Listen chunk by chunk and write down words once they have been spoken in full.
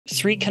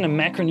Three kind of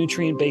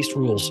macronutrient-based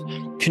rules.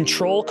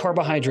 Control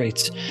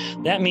carbohydrates.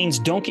 That means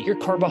don't get your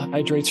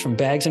carbohydrates from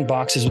bags and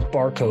boxes with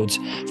barcodes.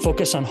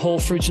 Focus on whole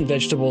fruits and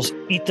vegetables.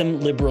 Eat them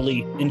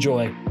liberally.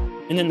 Enjoy.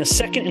 And then the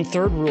second and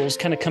third rules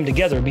kind of come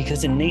together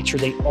because in nature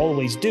they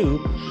always do.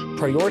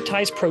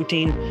 Prioritize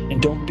protein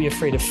and don't be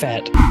afraid of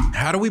fat.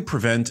 How do we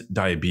prevent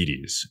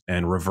diabetes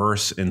and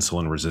reverse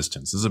insulin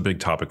resistance? This is a big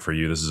topic for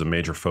you. This is a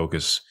major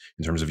focus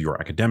in terms of your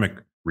academic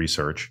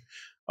research.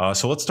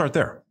 So let's start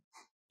there.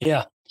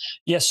 Yeah.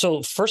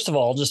 So first of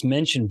all, I'll just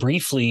mention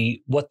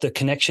briefly what the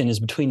connection is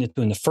between the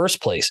two in the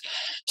first place.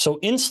 So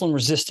insulin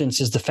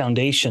resistance is the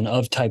foundation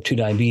of type 2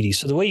 diabetes.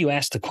 So the way you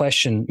ask the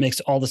question makes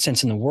all the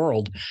sense in the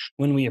world.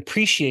 When we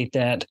appreciate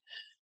that,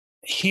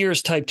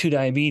 here's type 2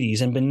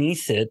 diabetes, and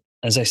beneath it,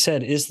 as I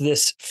said, is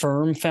this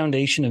firm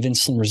foundation of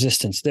insulin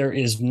resistance. There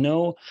is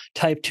no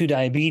type 2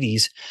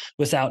 diabetes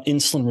without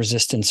insulin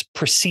resistance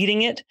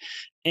preceding it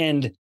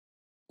and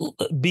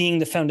being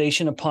the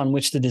foundation upon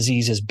which the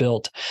disease is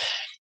built.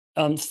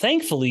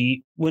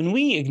 Thankfully, when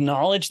we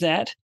acknowledge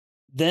that,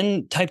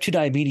 then type 2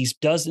 diabetes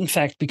does in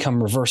fact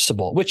become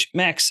reversible, which,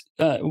 Max,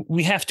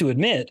 we have to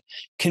admit,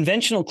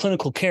 conventional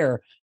clinical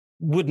care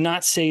would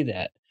not say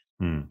that.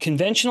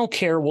 Conventional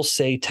care will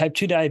say type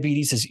 2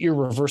 diabetes is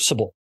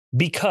irreversible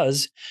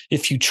because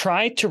if you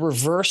try to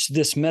reverse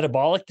this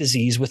metabolic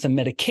disease with a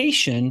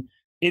medication,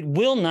 it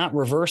will not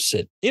reverse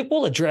it. It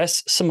will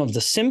address some of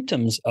the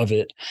symptoms of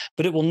it,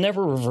 but it will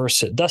never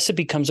reverse it. Thus, it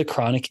becomes a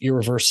chronic,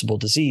 irreversible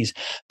disease.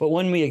 But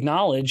when we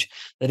acknowledge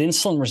that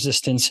insulin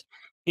resistance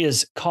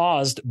is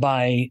caused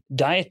by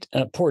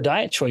poor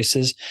diet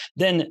choices,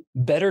 then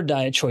better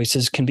diet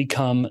choices can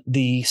become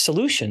the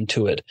solution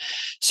to it.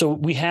 So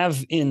we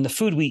have in the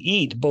food we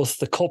eat both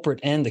the culprit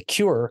and the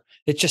cure.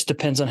 It just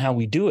depends on how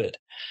we do it.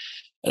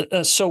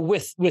 So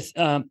with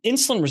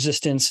insulin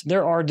resistance,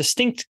 there are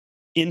distinct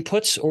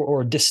inputs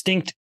or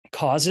distinct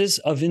causes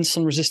of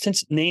insulin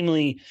resistance,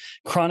 namely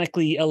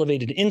chronically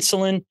elevated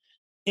insulin,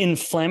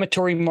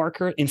 inflammatory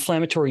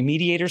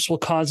mediators will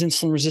cause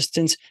insulin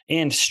resistance,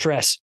 and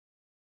stress.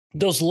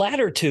 Those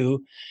latter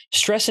two,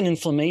 stress and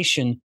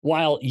inflammation,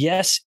 while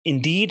yes,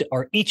 indeed,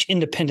 are each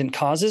independent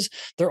causes,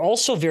 they're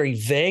also very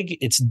vague.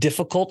 It's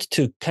difficult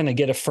to kind of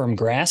get a firm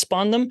grasp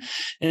on them,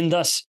 and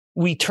thus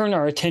we turn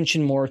our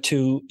attention more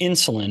to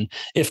insulin.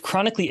 If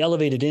chronically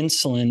elevated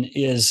insulin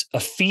is a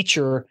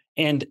feature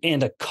and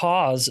a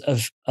cause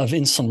of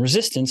insulin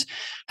resistance,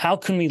 how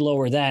can we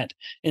lower that?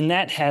 And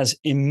that has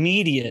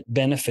immediate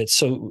benefits.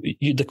 So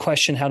the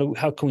question,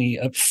 how can we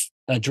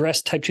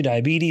address type 2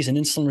 diabetes and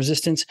insulin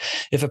resistance?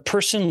 If a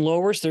person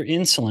lowers their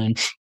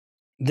insulin,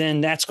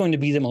 then that's going to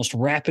be the most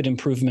rapid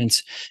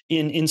improvements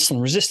in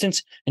insulin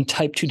resistance and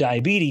type 2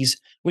 diabetes,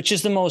 which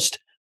is the most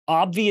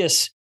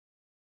obvious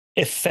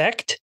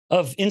effect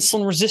of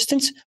insulin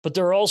resistance, but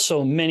there are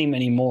also many,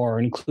 many more,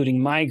 including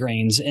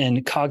migraines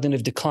and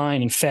cognitive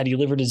decline and fatty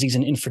liver disease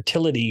and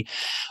infertility.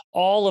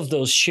 All of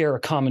those share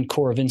a common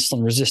core of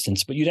insulin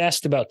resistance. But you'd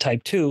asked about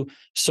type 2.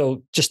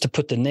 So just to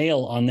put the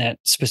nail on that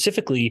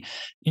specifically,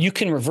 you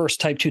can reverse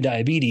type 2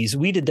 diabetes.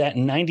 We did that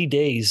in 90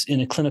 days in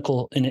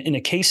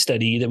a case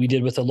study that we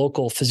did with a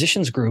local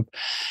physicians group.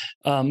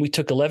 We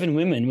took 11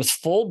 women with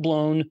full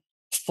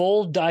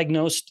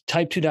diagnosed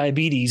type 2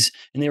 diabetes,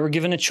 and they were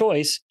given a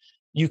choice.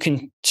 You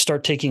can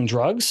start taking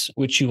drugs,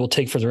 which you will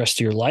take for the rest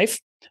of your life,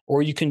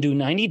 or you can do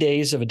 90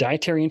 days of a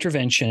dietary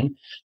intervention,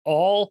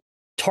 all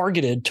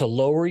targeted to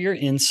lower your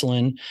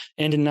insulin.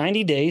 And in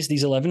 90 days,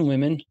 these 11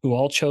 women who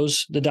all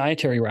chose the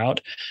dietary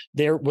route,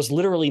 there was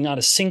literally not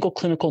a single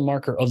clinical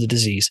marker of the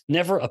disease,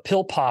 never a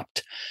pill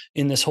popped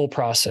in this whole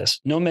process,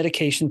 no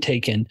medication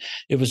taken.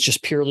 It was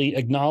just purely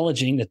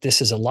acknowledging that this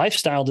is a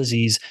lifestyle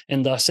disease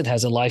and thus it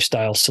has a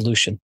lifestyle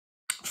solution.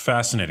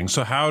 Fascinating.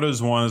 So how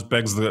does one,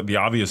 begs the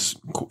obvious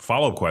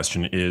follow-up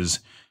question is,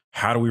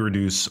 how do we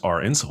reduce our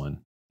insulin?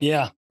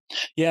 Yeah.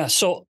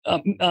 So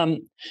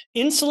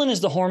insulin is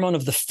the hormone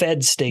of the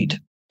fed state.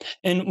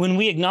 And when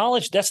we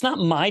acknowledge, that's not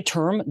my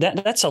term,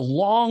 that's a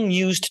long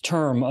used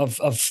term of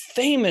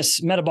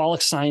famous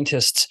metabolic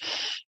scientists,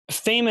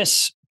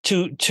 famous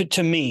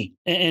to me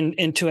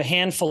and to a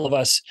handful of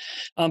us,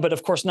 but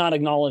of course not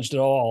acknowledged at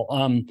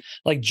all.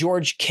 Like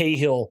George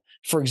Cahill,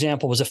 for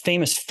example, was a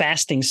famous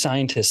fasting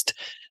scientist.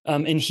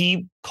 And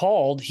he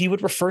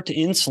would refer to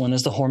insulin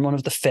as the hormone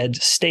of the fed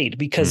state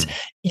because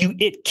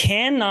it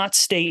cannot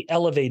stay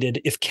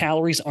elevated if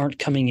calories aren't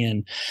coming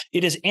in.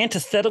 It is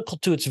antithetical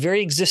to its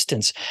very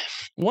existence.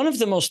 One of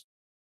the most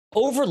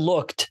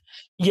overlooked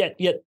yet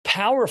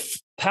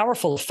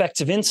powerful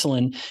effects of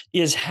insulin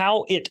is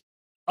how it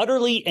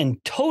utterly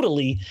and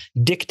totally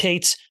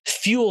dictates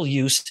fuel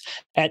use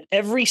at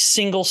every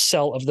single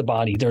cell of the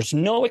body. There's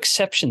no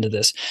exception to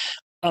this.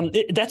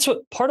 That's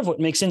part of what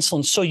makes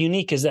insulin so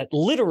unique is that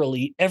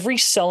literally every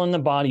cell in the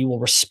body will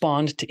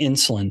respond to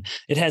insulin.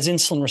 It has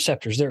insulin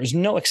receptors. There is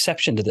no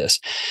exception to this.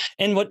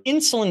 And what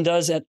insulin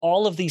does at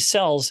all of these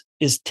cells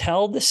is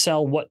tell the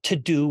cell what to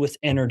do with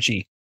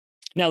energy.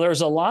 Now,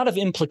 there's a lot of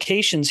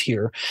implications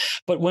here,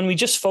 but when we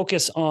just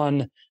focus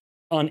on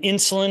on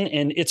insulin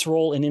and its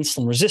role in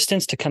insulin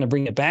resistance to kind of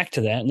bring it back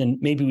to that. And then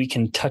maybe we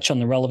can touch on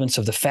the relevance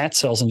of the fat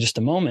cells in just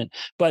a moment.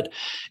 But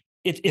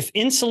if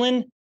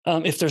insulin,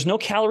 if there's no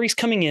calories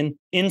coming in,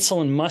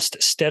 insulin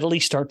must steadily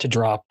start to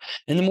drop.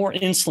 And the more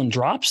insulin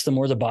drops, the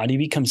more the body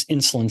becomes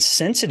insulin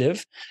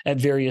sensitive at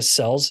various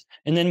cells.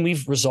 And then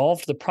we've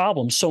resolved the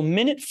problem. So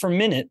minute for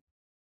minute,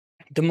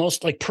 the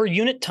most, like per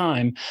unit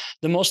time,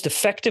 the most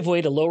effective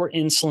way to lower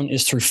insulin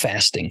is through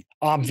fasting.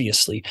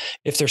 Obviously,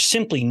 if there's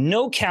simply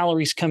no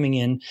calories coming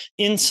in,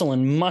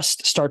 insulin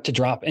must start to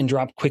drop and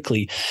drop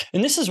quickly.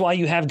 And this is why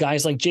you have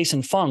guys like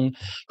Jason Fung,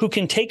 who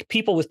can take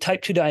people with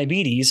type 2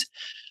 diabetes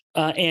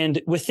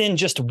and within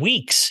just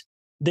weeks,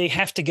 they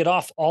have to get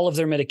off all of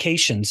their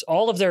medications,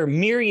 all of their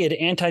myriad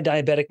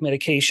anti-diabetic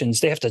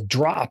medications. They have to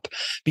drop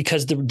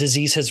because the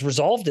disease has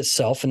resolved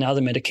itself. And now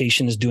the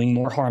medication is doing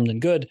more harm than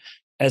good,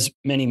 as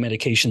many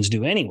medications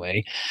do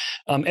anyway.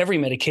 Every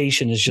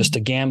medication is just a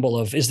gamble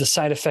of, is the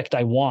side effect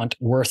I want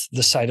worth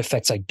the side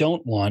effects I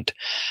don't want?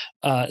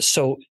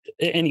 So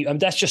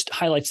that just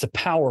highlights the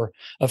power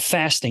of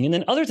fasting. And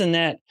then other than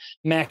that,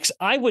 Max,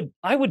 I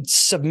would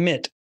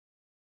submit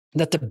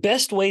that the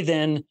best way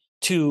then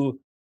to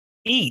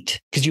eat,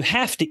 because you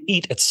have to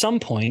eat at some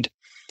point,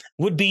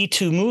 would be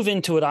to move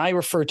into what I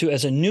refer to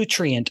as a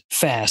nutrient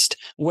fast,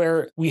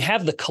 where we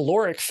have the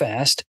caloric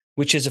fast,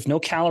 which is if no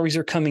calories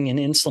are coming in,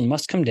 insulin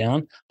must come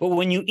down. But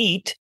when you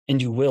eat,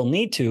 and you will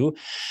need to,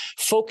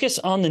 focus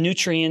on the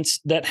nutrients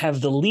that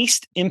have the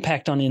least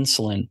impact on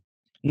insulin,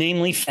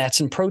 namely fats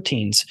and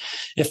proteins.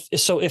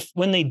 If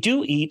when they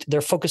do eat,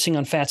 they're focusing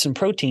on fats and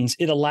proteins,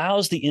 it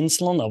allows the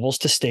insulin levels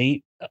to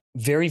stay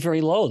very,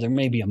 very low. There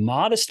may be a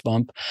modest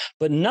bump,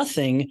 but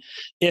nothing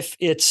if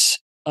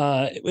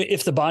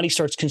the body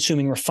starts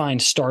consuming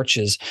refined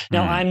starches.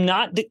 Now, I'm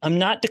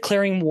not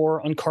declaring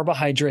war on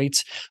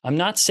carbohydrates. I'm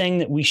not saying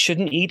that we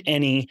shouldn't eat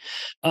any,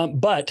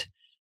 but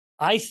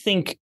I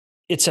think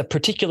it's a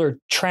particular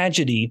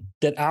tragedy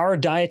that our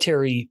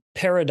dietary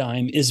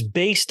paradigm is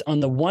based on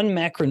the one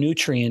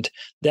macronutrient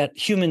that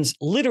humans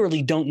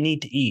literally don't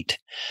need to eat.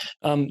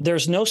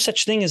 There's no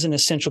such thing as an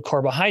essential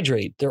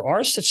carbohydrate. There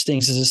are such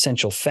things as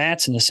essential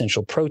fats and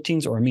essential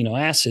proteins or amino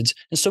acids.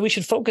 And so we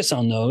should focus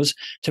on those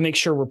to make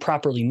sure we're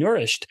properly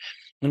nourished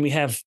and we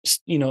have,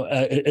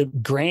 a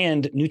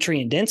grand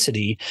nutrient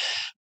density.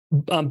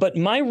 But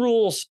my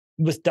rules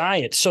with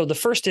diet. So the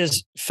first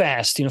is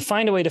fast,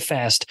 find a way to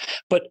fast.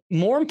 But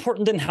more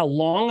important than how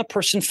long a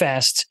person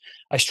fasts,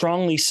 I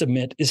strongly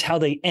submit, is how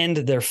they end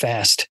their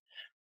fast.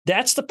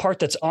 That's the part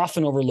that's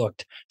often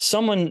overlooked.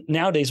 Someone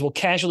nowadays will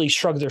casually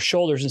shrug their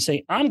shoulders and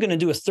say, I'm going to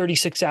do a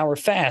 36-hour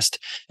fast.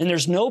 And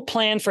there's no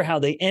plan for how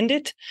they end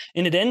it.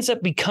 And it ends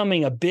up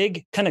becoming a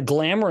big kind of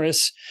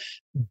glamorous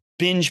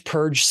binge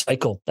purge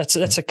cycle. That's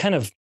a kind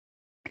of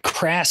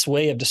crass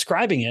way of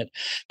describing it,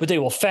 but they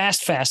will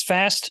fast,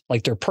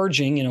 like they're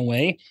purging in a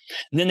way.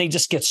 And then they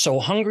just get so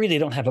hungry, they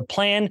don't have a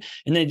plan,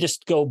 and they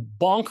just go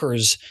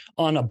bonkers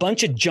on a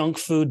bunch of junk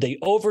food. They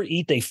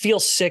overeat, they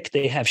feel sick,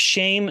 they have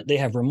shame, they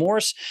have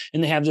remorse,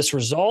 and they have this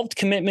resolved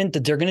commitment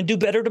that they're going to do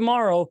better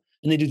tomorrow.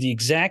 And they do the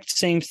exact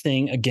same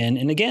thing again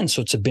and again.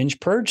 So it's a binge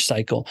purge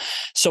cycle.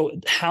 So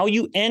how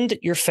you end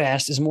your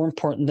fast is more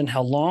important than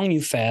how long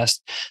you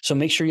fast. So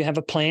make sure you have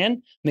a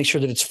plan, make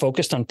sure that it's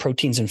focused on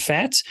proteins and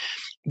fats.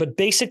 But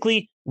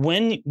basically,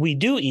 when we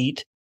do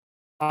eat,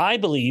 I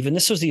believe, and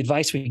this was the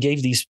advice we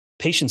gave these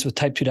patients with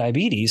type 2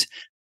 diabetes,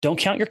 don't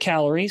count your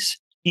calories,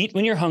 eat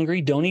when you're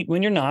hungry, don't eat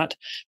when you're not,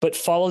 but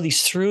follow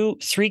these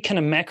three kind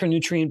of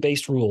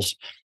macronutrient-based rules.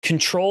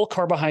 Control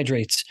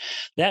carbohydrates.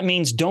 That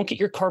means don't get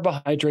your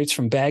carbohydrates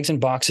from bags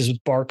and boxes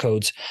with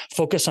barcodes.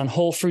 Focus on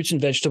whole fruits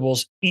and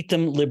vegetables, eat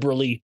them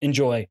liberally,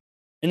 enjoy.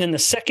 And then the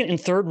second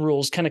and third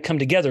rules kind of come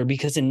together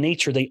because in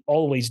nature, they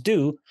always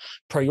do.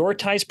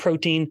 Prioritize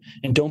protein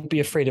and don't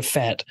be afraid of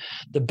fat.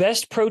 The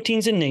best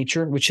proteins in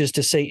nature, which is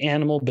to say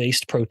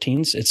animal-based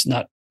proteins, it's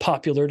not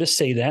popular to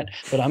say that,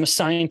 but I'm a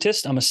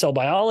scientist, I'm a cell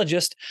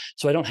biologist,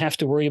 so I don't have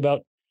to worry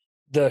about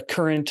the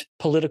current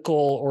political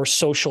or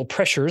social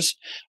pressures,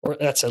 or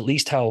that's at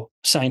least how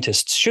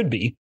scientists should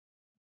be.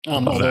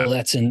 Although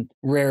that's in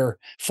rare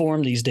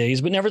form these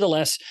days. But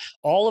nevertheless,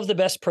 all of the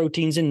best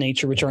proteins in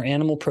nature, which are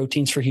animal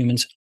proteins for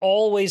humans,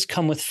 always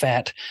come with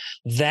fat.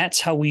 That's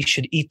how we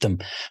should eat them.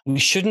 We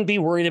shouldn't be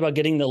worried about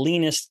getting the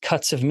leanest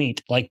cuts of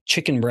meat like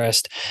chicken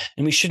breast.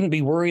 And we shouldn't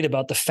be worried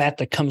about the fat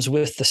that comes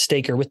with the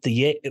steak or with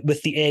the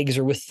eggs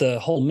or with the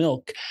whole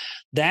milk.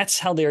 That's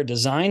how they're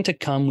designed to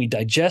come. We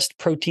digest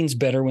proteins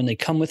better when they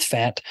come with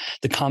fat.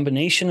 The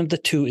combination of the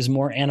two is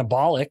more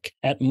anabolic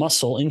at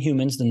muscle in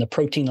humans than the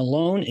protein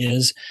alone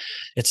is.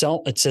 It's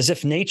as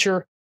if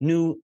nature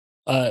knew,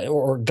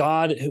 or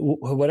God,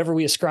 whatever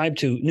we ascribe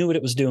to, knew what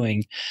it was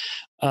doing.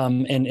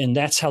 And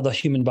that's how the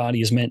human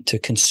body is meant to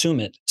consume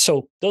it.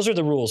 So those are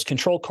the rules.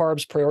 Control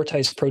carbs,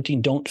 prioritize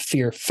protein, don't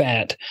fear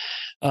fat.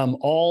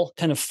 All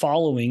kind of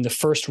following the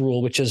first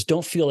rule, which is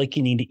don't feel like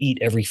you need to eat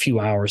every few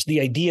hours.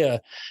 The idea,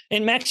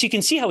 and Max, you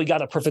can see how we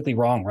got it perfectly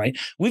wrong, right?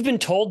 We've been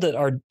told that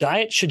our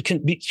diet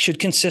should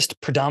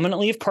consist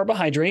predominantly of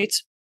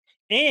carbohydrates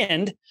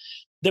and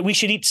that we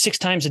should eat 6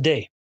 times a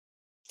day.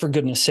 for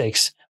goodness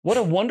sakes. What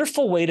a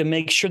wonderful way to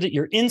make sure that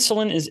your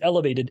insulin is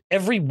elevated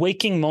every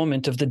waking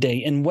moment of the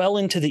day and well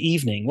into the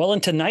evening, well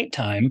into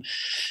nighttime,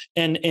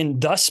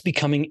 and thus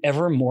becoming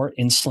ever more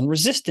insulin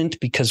resistant,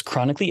 because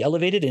chronically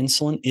elevated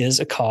insulin is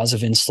a cause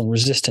of insulin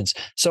resistance.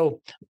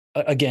 So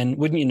again,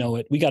 wouldn't you know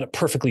it, we got it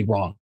perfectly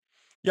wrong.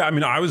 Yeah, I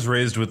mean, I was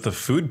raised with the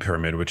food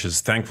pyramid, which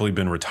has thankfully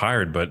been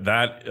retired, but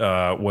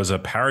that was a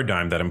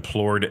paradigm that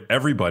implored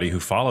everybody who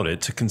followed it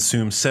to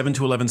consume 7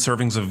 to 11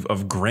 servings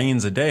of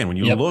grains a day. And when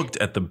you looked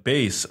at the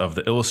base of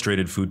the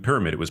illustrated food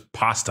pyramid, it was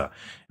pasta,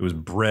 it was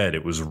bread,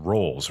 it was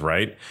rolls,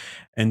 right?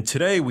 And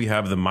today we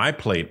have the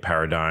MyPlate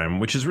paradigm,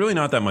 which is really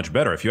not that much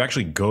better. If you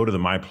actually go to the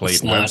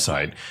MyPlate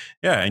website,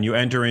 and you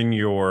enter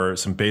in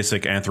some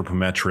basic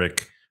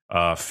anthropometric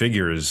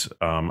figures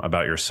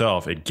about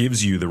yourself, it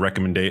gives you the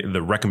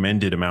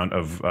recommended amount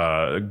of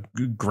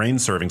grain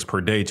servings per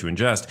day to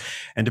ingest.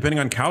 And depending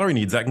on calorie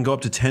needs, that can go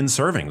up to 10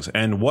 servings.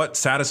 And what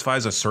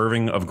satisfies a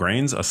serving of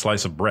grains? A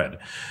slice of bread.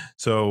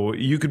 So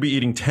you could be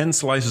eating 10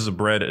 slices of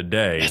bread a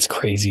day. That's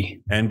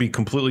crazy. And be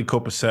completely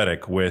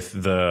copacetic with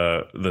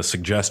the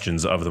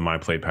suggestions of the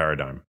MyPlate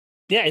paradigm.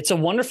 Yeah, it's a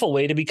wonderful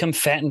way to become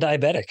fat and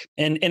diabetic.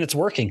 And it's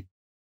working.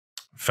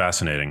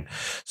 Fascinating.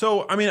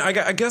 So, I mean,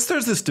 I guess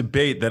there's this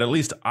debate that at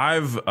least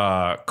I've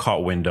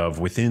caught wind of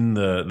within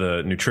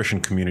the nutrition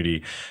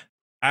community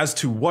as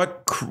to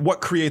what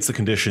creates the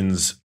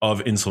conditions of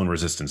insulin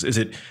resistance. Is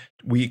it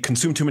we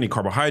consume too many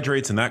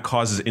carbohydrates and that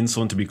causes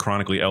insulin to be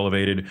chronically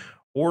elevated,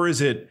 or is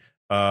it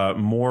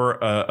more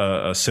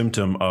a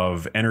symptom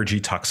of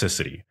energy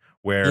toxicity,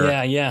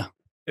 where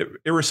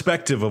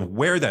irrespective of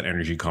where that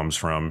energy comes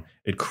from,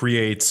 it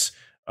creates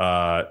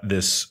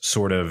this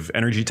sort of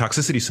energy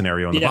toxicity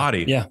scenario in the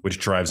body, which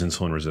drives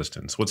insulin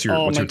resistance. What's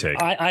your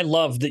take? I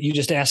love that you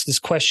just asked this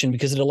question,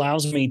 because it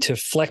allows me to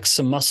flex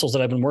some muscles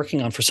that I've been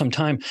working on for some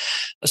time.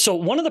 So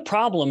one of the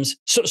problems,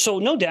 so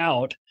no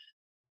doubt,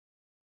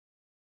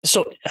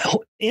 so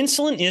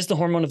insulin is the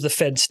hormone of the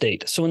fed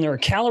state. So when there are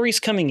calories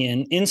coming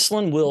in,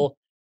 insulin will,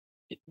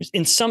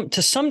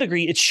 to some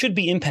degree, it should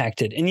be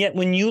impacted. And yet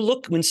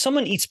when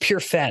someone eats pure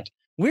fat,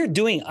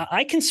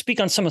 I can speak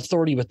on some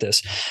authority with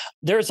this.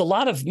 There's a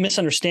lot of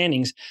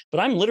misunderstandings, but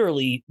I'm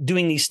literally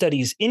doing these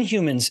studies in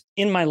humans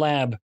in my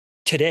lab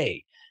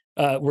today,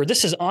 where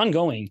this is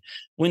ongoing.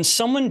 When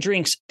someone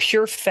drinks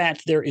pure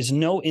fat, there is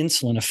no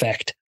insulin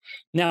effect.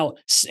 Now,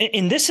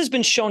 and this has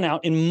been shown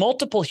out in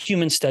multiple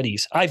human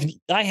studies.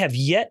 I have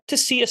yet to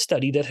see a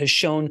study that has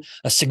shown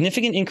a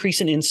significant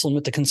increase in insulin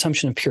with the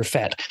consumption of pure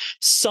fat.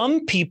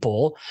 Some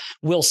people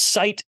will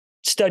cite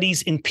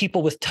studies in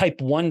people with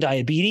type 1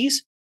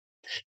 diabetes.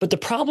 But the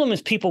problem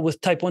with people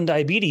with type 1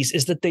 diabetes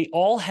is that they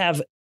all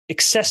have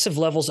excessive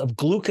levels of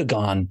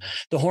glucagon,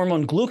 the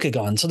hormone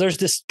glucagon. So there's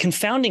this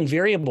confounding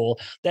variable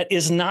that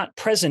is not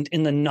present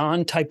in the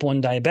non-type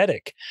 1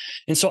 diabetic.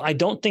 And so I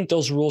don't think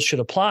those rules should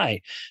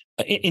apply.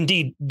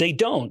 Indeed, they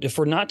don't. If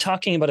we're not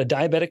talking about a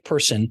diabetic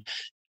person,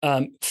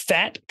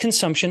 fat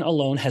consumption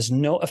alone has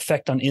no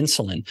effect on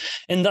insulin.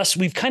 And thus,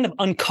 we've kind of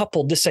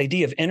uncoupled this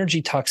idea of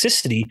energy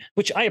toxicity,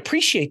 which I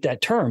appreciate that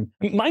term.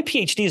 My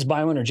PhD is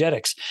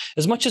bioenergetics.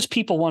 As much as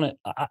people want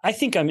to, I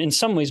think I'm in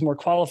some ways more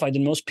qualified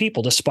than most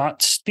people to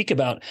speak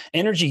about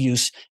energy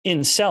use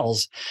in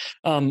cells,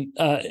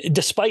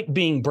 despite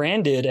being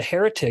branded a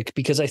heretic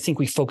because I think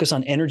we focus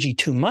on energy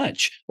too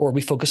much, or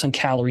we focus on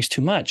calories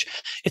too much.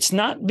 It's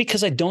not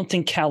because I don't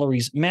think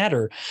calories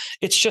matter.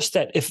 It's just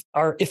that if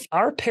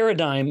our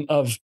paradigm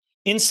of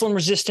insulin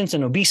resistance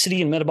and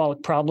obesity and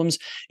metabolic problems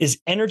is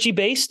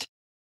energy-based,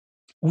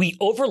 we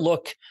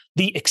overlook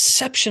the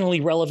exceptionally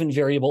relevant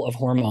variable of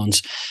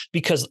hormones.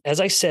 Because,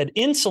 as I said,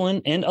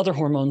 insulin and other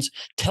hormones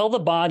tell the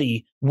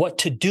body what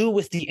to do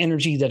with the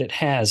energy that it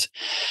has.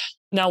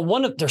 Now,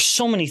 there's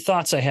so many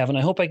thoughts I have, and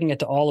I hope I can get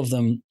to all of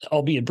them,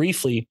 albeit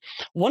briefly.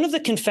 One of the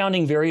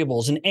confounding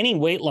variables in any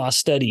weight loss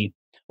study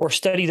or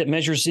study that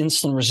measures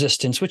insulin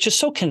resistance, which is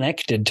so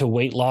connected to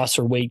weight loss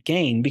or weight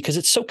gain, because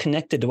it's so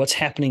connected to what's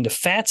happening to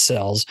fat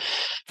cells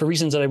for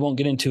reasons that I won't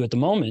get into at the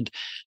moment,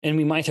 and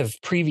we might have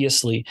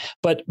previously.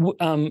 But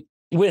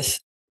with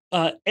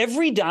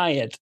every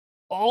diet,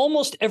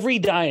 almost every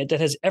diet that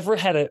has ever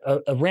had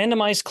a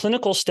randomized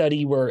clinical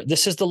study where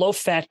this is the low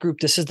fat group,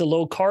 this is the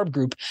low carb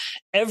group,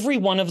 every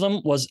one of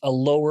them was a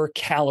lower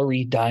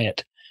calorie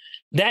diet.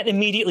 That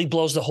immediately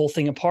blows the whole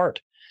thing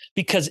apart.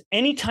 Because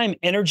anytime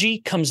energy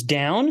comes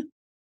down,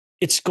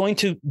 it's going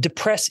to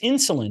depress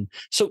insulin.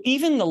 So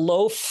even the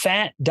low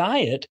fat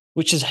diet,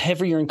 which is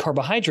heavier in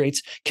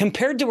carbohydrates,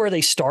 compared to where they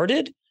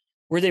started,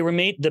 where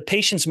the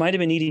patients might have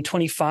been eating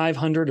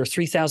 2,500 or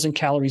 3,000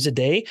 calories a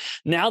day.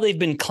 Now they've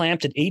been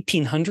clamped at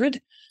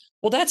 1,800.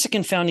 Well, that's a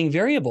confounding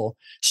variable.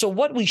 So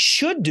what we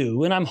should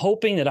do, and I'm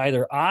hoping that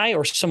either I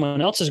or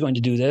someone else is going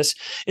to do this,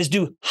 is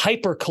do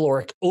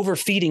hypercaloric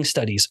overfeeding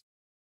studies.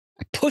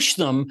 Push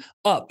them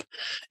up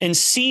and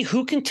see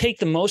who can take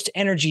the most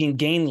energy and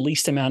gain the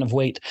least amount of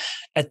weight.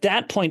 At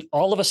that point,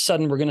 all of a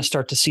sudden, we're going to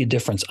start to see a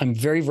difference. I'm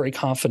very, very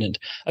confident.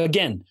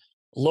 Again,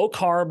 low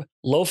carb,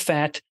 low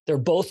fat, they're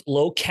both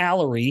low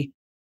calorie.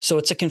 So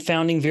it's a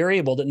confounding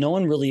variable that no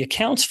one really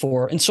accounts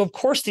for. And so, of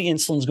course, the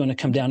insulin is going to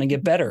come down and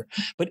get better.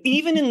 But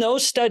even in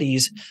those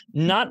studies,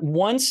 not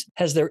once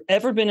has there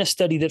ever been a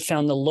study that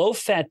found the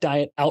low-fat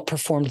diet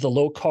outperformed the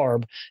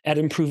low-carb at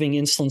improving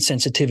insulin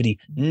sensitivity.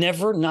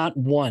 Never, not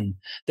one.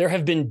 There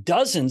have been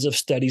dozens of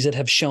studies that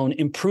have shown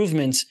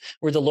improvements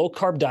where the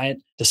low-carb diet,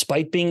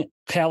 despite being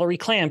calorie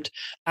clamped,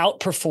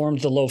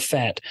 outperformed the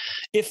low-fat.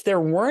 If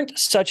there weren't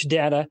such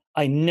data,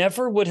 I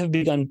never would have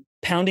begun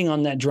pounding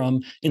on that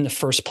drum in the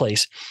first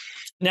place.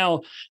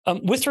 Now,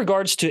 with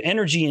regards to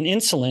energy and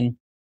insulin,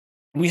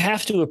 we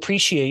have to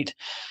appreciate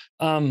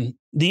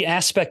the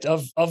aspect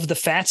of the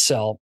fat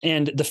cell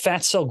and the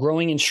fat cell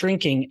growing and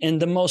shrinking. And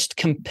the most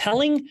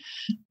compelling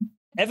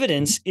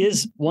evidence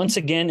is, once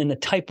again, in the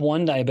type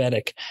 1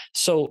 diabetic.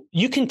 So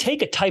you can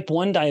take a type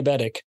 1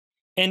 diabetic,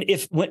 and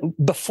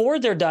before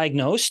they're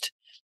diagnosed,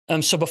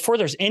 so before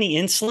there's any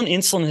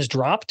insulin has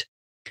dropped,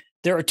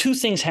 there are two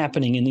things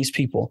happening in these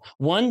people.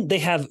 One, they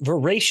have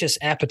voracious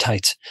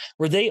appetites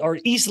where they are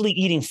easily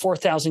eating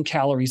 4,000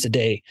 calories a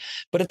day.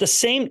 But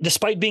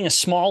despite being a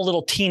small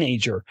little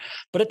teenager,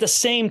 but at the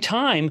same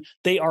time,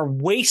 they are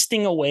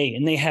wasting away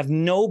and they have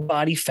no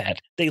body fat.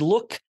 They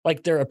look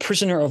like they're a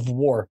prisoner of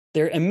war.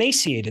 They're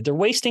emaciated. They're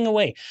wasting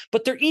away,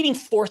 but they're eating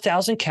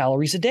 4,000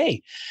 calories a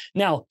day.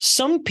 Now,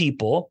 some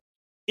people,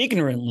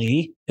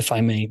 ignorantly, if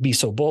I may be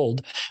so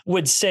bold,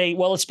 would say,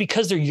 well, it's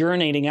because they're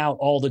urinating out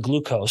all the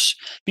glucose.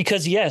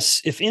 Because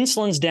yes, if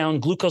insulin's down,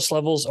 glucose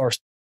levels are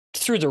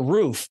through the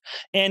roof,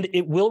 and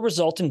it will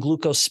result in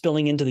glucose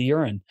spilling into the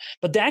urine.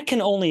 But that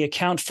can only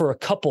account for a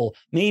couple,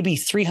 maybe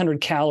 300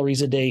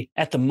 calories a day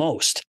at the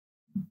most.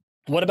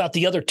 What about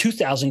the other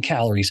 2,000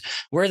 calories?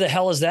 Where the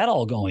hell is that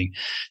all going?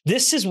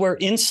 This is where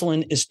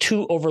insulin is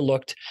too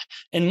overlooked.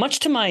 And much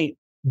to my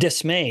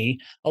dismay,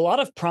 a lot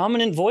of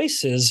prominent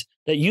voices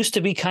that used to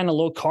be kind of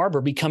low carb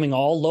are becoming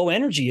all low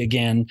energy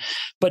again.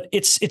 But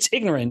it's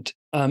ignorant,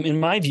 in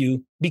my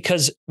view,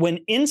 because when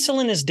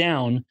insulin is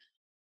down,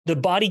 the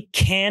body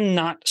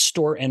cannot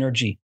store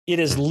energy. It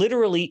is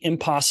literally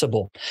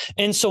impossible.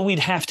 And so we'd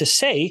have to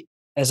say,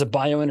 as a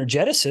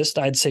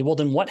bioenergeticist, I'd say, well,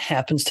 then what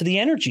happens to the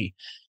energy?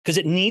 Because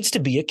it needs to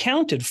be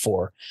accounted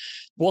for.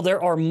 Well,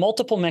 there are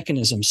multiple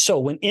mechanisms. So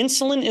when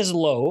insulin is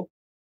low,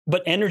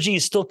 but energy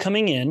is still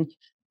coming in,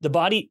 the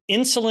body,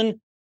 insulin,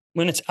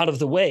 when it's out of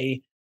the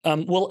way,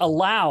 will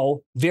allow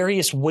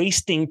various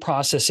wasting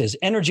processes,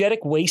 energetic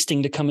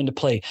wasting, to come into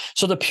play.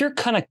 So the pure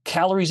kind of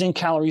calories in,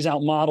 calories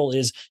out model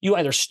is you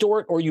either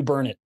store it or you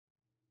burn it.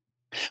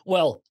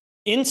 Well,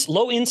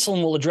 low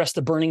insulin will address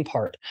the burning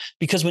part,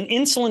 because when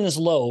insulin is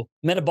low,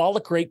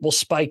 metabolic rate will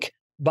spike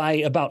by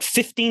about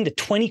 15 to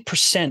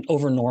 20%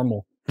 over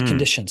normal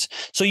conditions.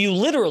 So you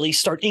literally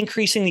start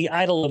increasing the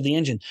idle of the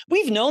engine.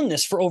 We've known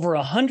this for over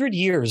 100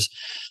 years.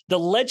 The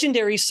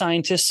legendary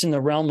scientists in the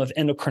realm of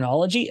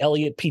endocrinology,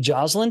 Elliot P.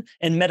 Joslin,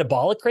 and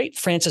metabolic rate,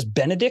 Francis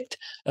Benedict,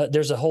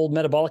 there's a whole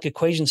metabolic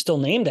equation still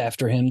named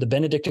after him, the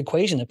Benedict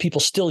equation, that people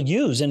still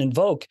use and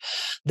invoke.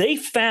 They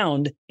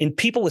found in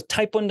people with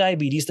type 1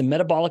 diabetes, the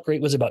metabolic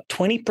rate was about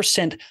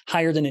 20%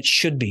 higher than it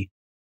should be.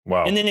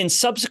 Wow. And then in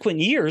subsequent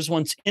years,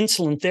 once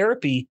insulin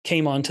therapy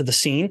came onto the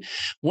scene,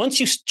 once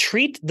you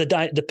treat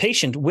the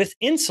patient with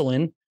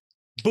insulin,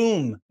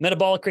 boom,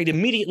 metabolic rate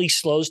immediately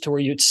slows to where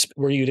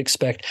you'd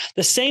expect.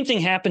 The same thing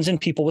happens in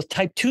people with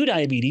type 2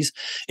 diabetes.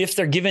 If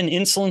they're given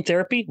insulin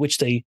therapy, which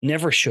they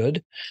never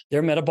should,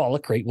 their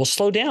metabolic rate will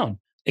slow down.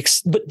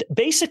 But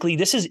basically,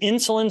 this is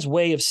insulin's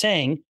way of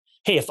saying,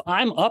 hey, if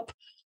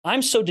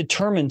I'm so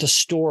determined to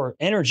store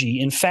energy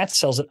in fat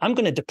cells that I'm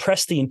going to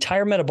depress the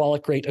entire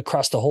metabolic rate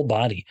across the whole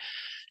body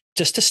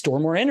just to store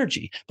more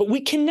energy. But we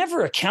can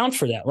never account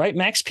for that, right,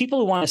 Max? People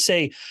who want to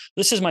say,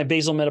 this is my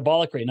basal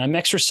metabolic rate and I'm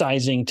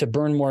exercising to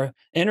burn more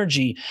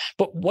energy.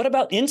 But what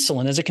about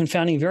insulin as a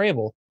confounding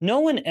variable? No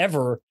one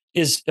ever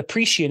is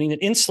appreciating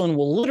that insulin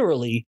will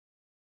literally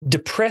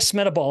depress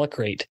metabolic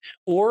rate,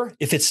 or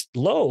if it's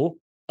low,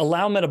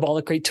 allow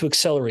metabolic rate to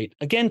accelerate,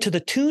 again, to the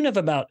tune of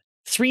about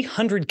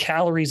 300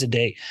 calories a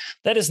day.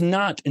 That is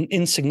not an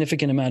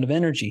insignificant amount of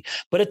energy.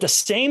 But at the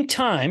same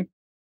time,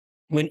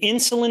 when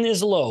insulin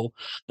is low,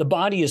 the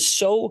body is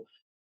so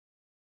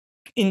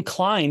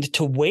inclined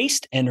to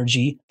waste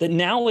energy that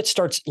now it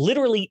starts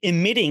literally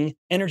emitting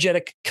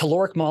energetic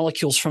caloric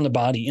molecules from the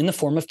body in the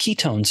form of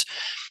ketones.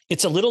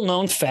 It's a little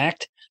known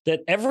fact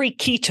that every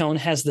ketone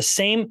has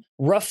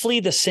roughly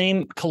the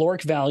same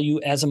caloric value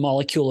as a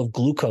molecule of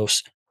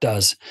glucose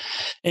does.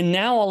 And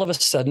now all of a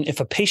sudden, if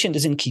a patient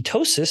is in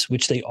ketosis,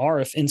 which they are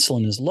if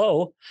insulin is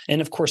low, and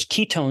of course,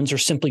 ketones are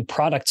simply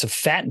products of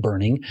fat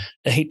burning.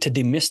 I hate to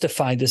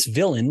demystify this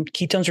villain.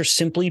 Ketones are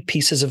simply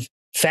pieces of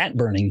fat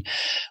burning.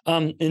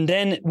 And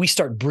then we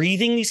start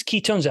breathing these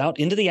ketones out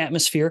into the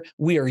atmosphere.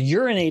 We are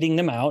urinating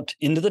them out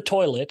into the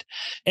toilet.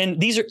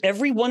 And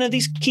every one of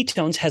these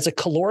ketones has a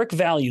caloric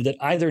value that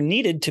either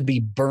needed to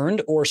be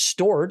burned or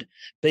stored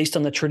based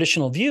on the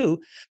traditional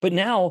view. But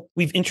now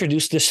we've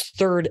introduced this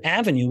third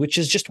avenue, which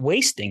is just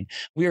wasting.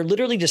 We are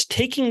literally just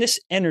taking this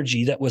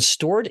energy that was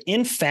stored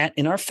in fat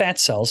in our fat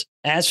cells,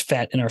 as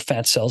fat in our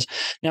fat cells.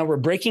 Now we're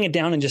breaking it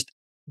down and just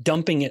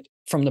dumping it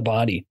from the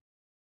body.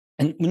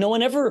 And no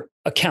one ever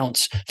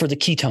accounts for the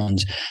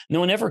ketones. No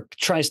one ever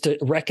tries to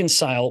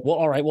reconcile, well,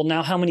 all right, well,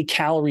 now how many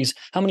calories,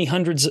 how many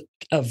hundreds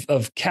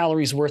of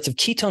calories worth of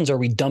ketones are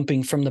we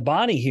dumping from the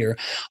body here?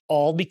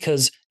 All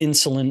because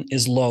insulin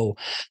is low.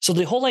 So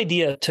the whole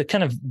idea, to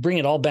kind of bring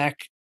it all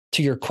back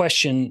to your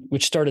question,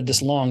 which started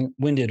this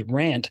long-winded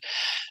rant,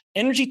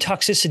 energy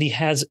toxicity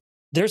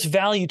there's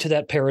value to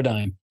that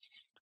paradigm.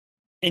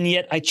 And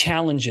yet I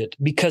challenge it,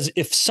 because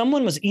if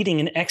someone was eating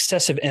an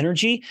excess of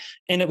energy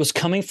and it was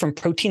coming from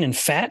protein and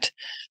fat,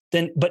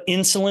 but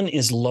insulin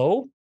is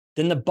low,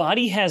 then the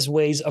body has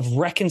ways of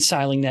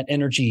reconciling that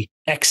energy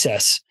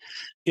excess.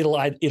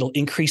 It'll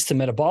increase the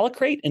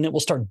metabolic rate, and it will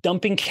start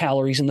dumping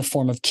calories in the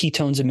form of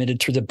ketones emitted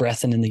through the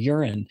breath and in the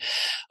urine.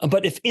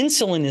 But if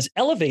insulin is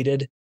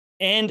elevated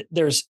and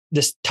there's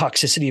this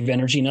toxicity of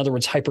energy, in other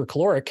words,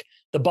 hypercaloric,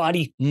 the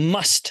body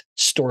must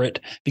store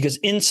it, because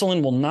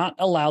insulin will not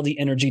allow the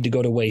energy to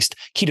go to waste.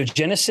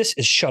 Ketogenesis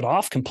is shut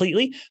off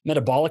completely.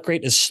 Metabolic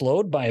rate is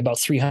slowed by about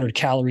 300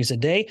 calories a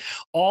day,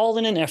 all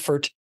in an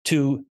effort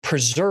to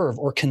preserve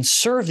or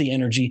conserve the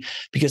energy,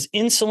 because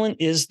insulin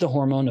is the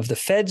hormone of the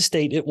fed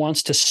state. It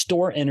wants to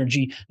store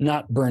energy,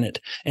 not burn it.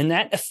 And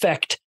that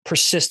effect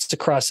persists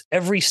across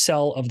every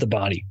cell of the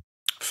body.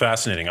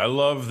 Fascinating. I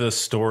love the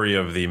story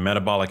of the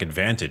metabolic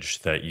advantage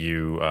that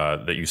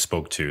you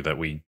spoke to, that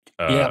we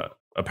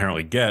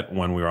apparently get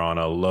when we're on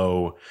a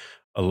low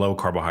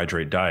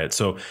carbohydrate diet.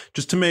 So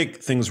just to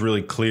make things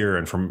really clear,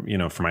 and for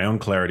my own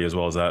clarity as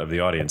well as that of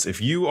the audience,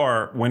 if you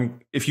were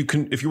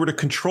to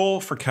control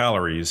for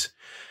calories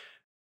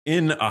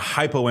in a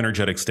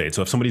hypoenergetic state,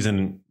 so if somebody's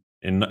in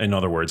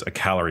other words, a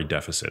calorie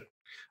deficit,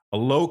 a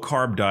low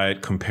carb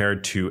diet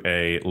compared to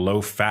a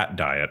low fat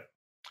diet,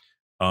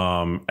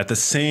 at the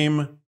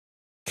same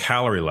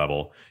calorie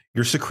level,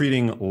 you're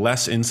secreting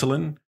less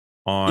insulin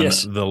on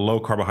the low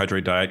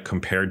carbohydrate diet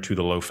compared to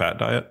the low fat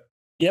diet?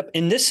 Yep.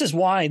 And this is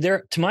why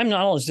to my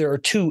knowledge, there are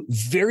two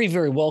very,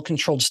 very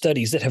well-controlled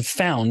studies that have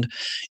found,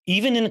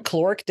 even in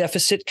caloric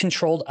deficit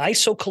controlled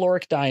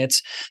isocaloric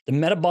diets, the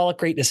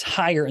metabolic rate is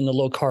higher in the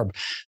low carb.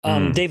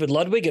 David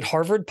Ludwig at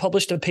Harvard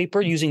published a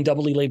paper using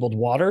doubly labeled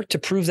water to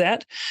prove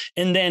that.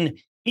 And then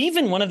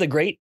even one of the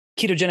great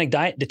ketogenic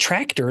diet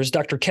detractors,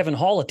 Dr. Kevin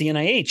Hall at the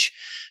NIH,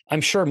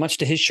 I'm sure much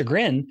to his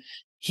chagrin,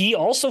 he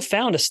also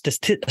found a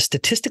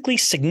statistically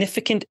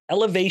significant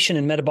elevation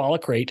in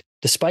metabolic rate,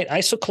 despite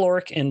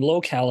isocaloric and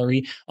low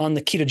calorie, on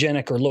the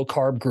ketogenic or low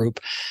carb group.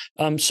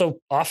 So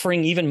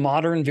offering even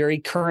modern, very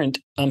current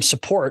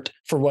support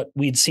for what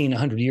we'd seen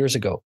 100 years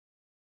ago.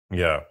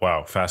 Yeah.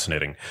 Wow.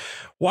 Fascinating.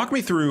 Walk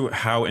me through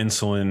how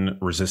insulin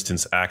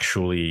resistance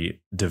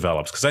actually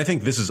develops, because I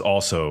think this is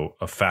also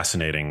a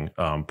fascinating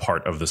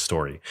part of the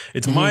story.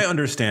 It's my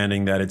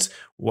understanding that it's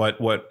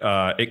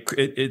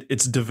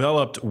it's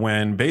developed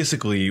when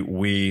basically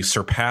we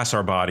surpass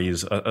our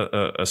bodies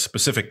a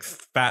specific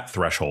fat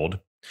threshold,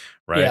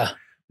 right? Yeah.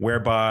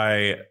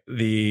 Whereby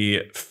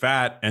the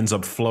fat ends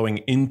up flowing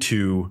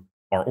into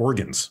our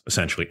organs,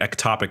 essentially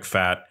ectopic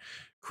fat,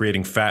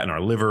 creating fat in our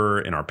liver,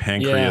 in our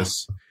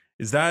pancreas. Yeah.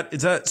 Is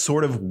that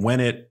sort of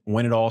when it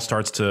all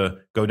starts to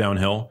go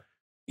downhill?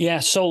 Yeah.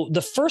 So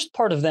the first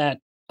part of that,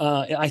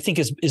 I think,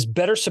 is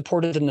better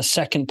supported than the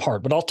second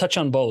part, but I'll touch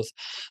on both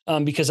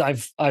because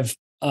I've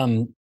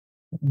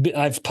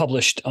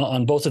published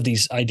on both of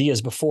these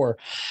ideas before.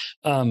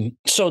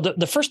 So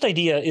the first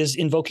idea is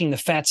invoking the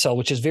fat cell,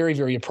 which is very,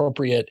 very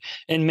appropriate,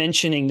 and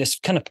mentioning this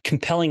kind of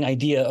compelling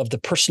idea of the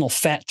personal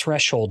fat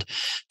threshold.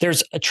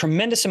 There's a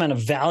tremendous amount of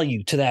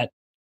value to that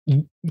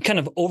kind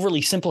of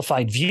overly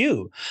simplified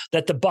view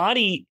that the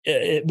body,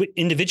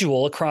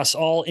 individual across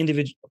all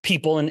individual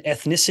people and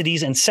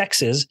ethnicities and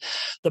sexes,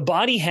 the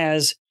body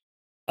has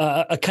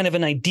a kind of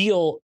an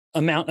ideal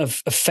amount of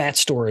fat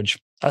storage,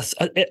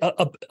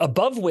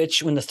 above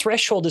which, when the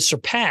threshold is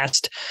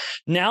surpassed,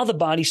 now the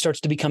body starts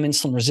to become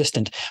insulin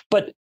resistant.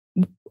 But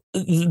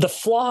the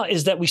flaw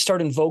is that we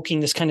start invoking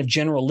this kind of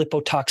general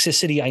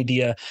lipotoxicity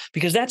idea,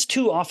 because that's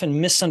too often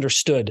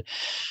misunderstood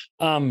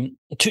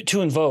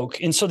to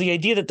invoke. And so the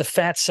idea that the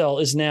fat cell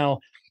is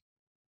now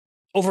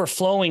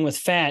overflowing with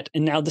fat,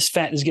 and now this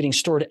fat is getting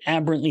stored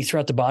aberrantly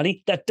throughout the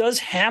body, that does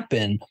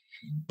happen.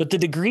 But the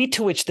degree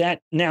to which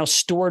that now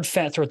stored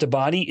fat throughout the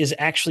body is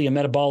actually a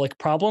metabolic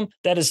problem,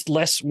 that is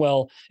less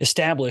well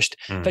established.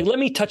 In fact, let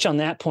me touch on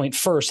that point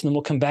first, and then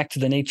we'll come back to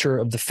the nature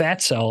of the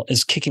fat cell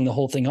as kicking the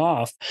whole thing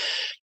off.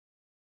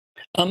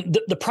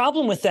 The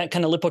problem with that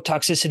kind of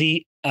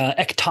lipotoxicity,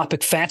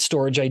 ectopic fat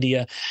storage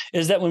idea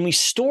is that when we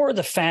store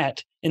the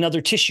fat in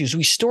other tissues,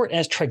 we store it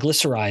as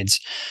triglycerides.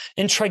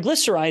 And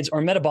triglycerides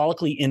are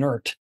metabolically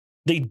inert.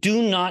 They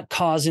do not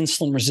cause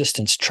insulin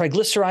resistance.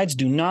 Triglycerides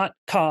do not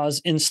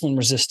cause insulin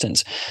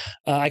resistance.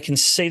 I can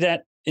say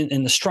that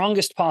in the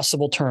strongest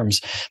possible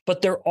terms.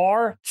 But there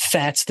are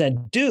fats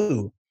that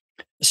do.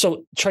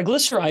 So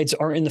triglycerides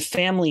are in the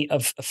family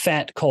of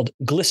fat called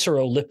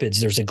glycerolipids.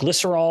 There's a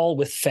glycerol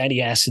with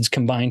fatty acids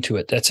combined to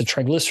it. That's a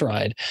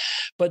triglyceride.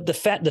 But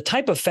the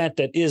type of fat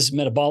that is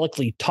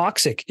metabolically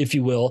toxic, if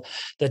you will,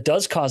 that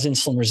does cause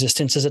insulin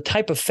resistance is a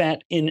type of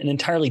fat in an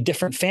entirely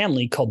different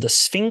family called the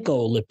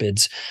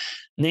sphingolipids,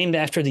 named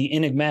after the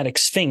enigmatic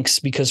Sphinx,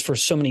 because for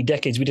so many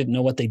decades we didn't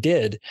know what they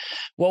did.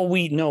 Well,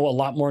 we know a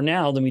lot more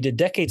now than we did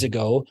decades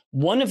ago.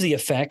 One of the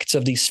effects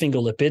of these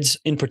sphingolipids,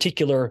 in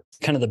particular,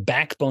 kind of the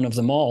backbone of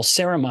them all,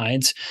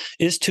 ceramides,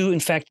 is to, in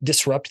fact,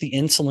 disrupt the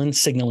insulin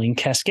signaling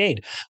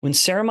cascade. When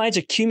ceramides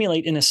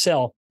accumulate in a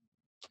cell,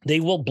 they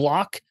will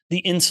block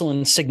the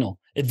insulin signal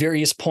at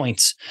various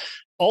points,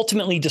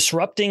 ultimately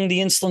disrupting the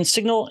insulin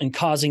signal and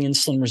causing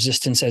insulin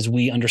resistance as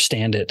we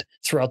understand it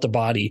throughout the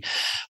body.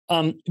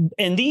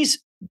 And these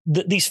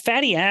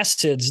fatty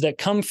acids that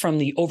come from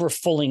the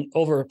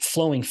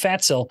overflowing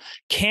fat cell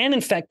can,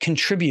 in fact,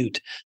 contribute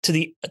to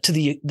the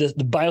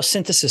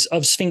biosynthesis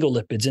of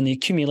sphingolipids and the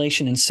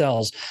accumulation in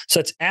cells. So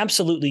it's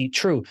absolutely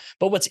true.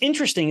 But what's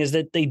interesting is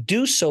that they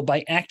do so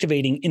by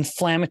activating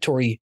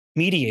inflammatory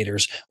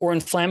mediators or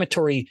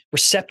inflammatory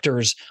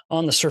receptors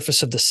on the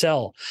surface of the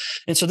cell.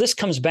 And so this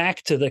comes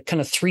back to the kind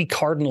of three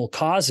cardinal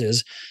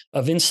causes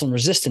of insulin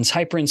resistance: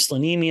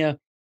 hyperinsulinemia,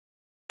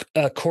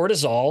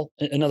 cortisol,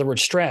 in other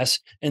words, stress,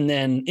 and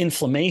then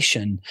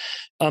inflammation.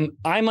 I'm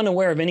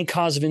unaware of any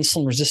cause of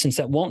insulin resistance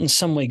that won't in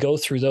some way go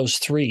through those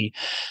three.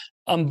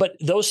 But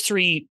those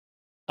three,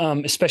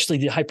 especially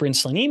the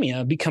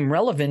hyperinsulinemia, become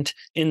relevant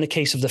in the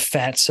case of the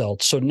fat cell.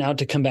 So now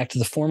to come back to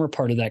the former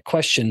part of that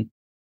question,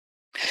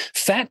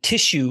 fat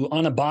tissue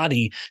on a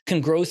body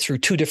can grow through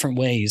two different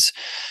ways.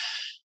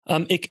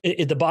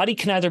 The body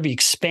can either be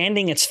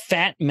expanding its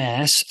fat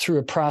mass through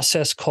a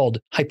process called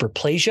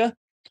hyperplasia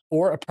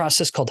or a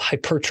process called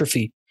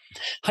hypertrophy.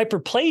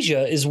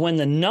 Hyperplasia is when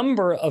the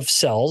number of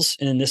cells,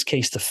 and in this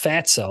case, the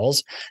fat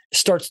cells,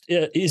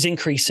 is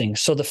increasing.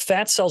 So the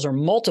fat cells are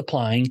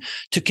multiplying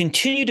to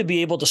continue to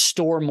be able to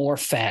store more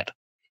fat.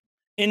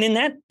 And in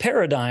that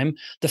paradigm,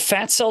 the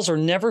fat cells are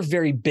never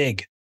very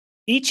big.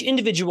 Each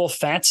individual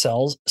fat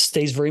cell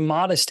stays very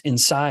modest in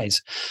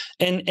size.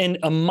 And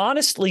a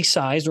modestly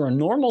sized or a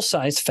normal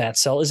sized fat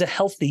cell is a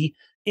healthy,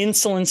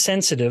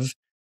 insulin-sensitive,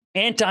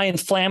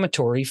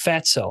 anti-inflammatory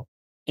fat cell.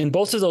 And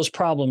both of those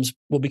problems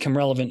will become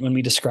relevant when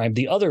we describe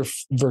the other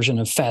version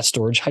of fat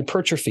storage,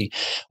 hypertrophy.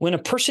 When a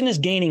person is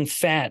gaining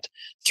fat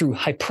through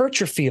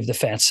hypertrophy of the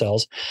fat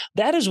cells,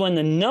 that is when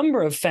the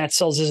number of fat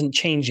cells isn't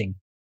changing.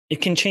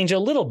 It can change a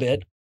little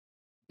bit,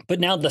 but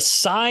now the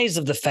size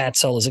of the fat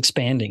cell is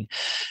expanding.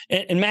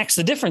 And Max,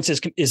 the difference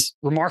is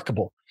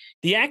remarkable.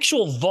 The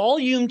actual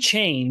volume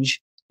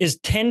change is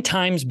 10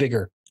 times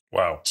bigger.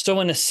 Wow. So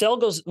when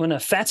a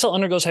fat cell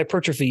undergoes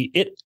hypertrophy,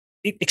 it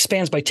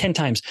expands by 10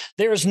 times.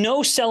 There is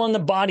no cell in the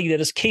body that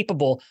is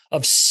capable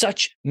of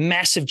such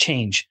massive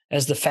change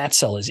as the fat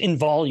cell is in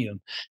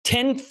volume,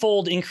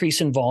 10-fold increase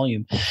in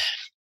volume.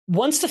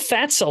 Once the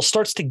fat cell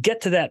starts to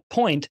get to that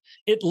point,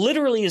 it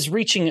literally is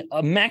reaching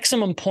a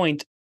maximum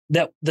point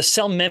that the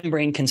cell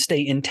membrane can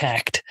stay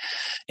intact.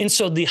 And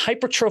so the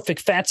hypertrophic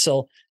fat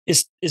cell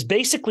is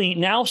basically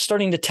now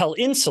starting to tell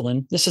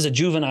insulin, this is a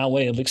juvenile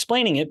way of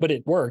explaining it, but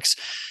it works.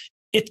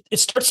 It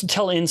starts to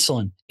tell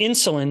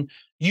insulin,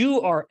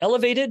 you are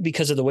elevated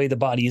because of the way the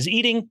body is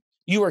eating.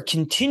 You are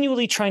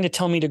continually trying to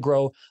tell me to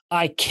grow.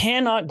 I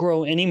cannot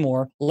grow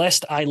anymore,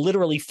 lest I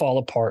literally fall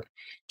apart.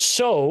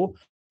 So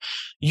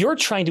you're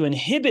trying to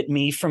inhibit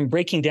me from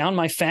breaking down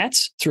my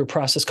fats through a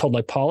process called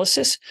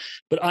lipolysis,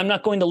 but I'm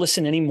not going to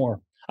listen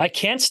anymore. I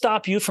can't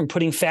stop you from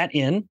putting fat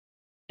in,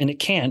 and it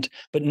can't,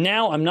 but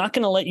now I'm not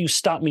going to let you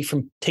stop me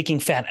from taking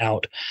fat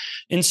out.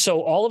 And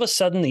so all of a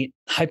sudden, the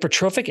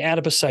hypertrophic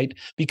adipocyte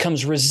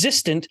becomes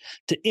resistant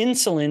to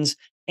insulin's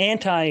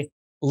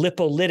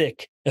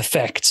anti-lipolytic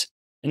effects.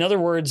 In other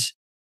words,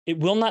 it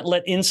will not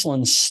let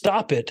insulin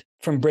stop it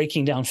from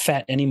breaking down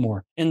fat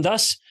anymore. And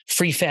thus,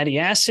 free fatty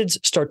acids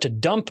start to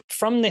dump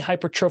from the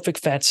hypertrophic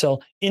fat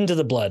cell into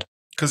the blood.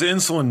 Because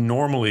insulin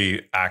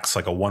normally acts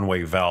like a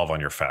one-way valve on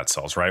your fat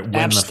cells, right? When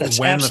That's the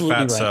absolutely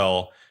fat right.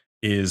 cell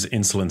is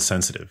insulin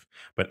sensitive.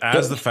 But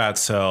as the fat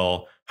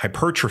cell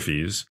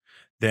hypertrophies,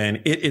 then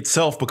it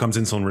itself becomes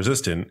insulin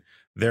resistant,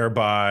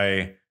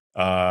 thereby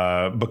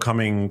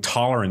becoming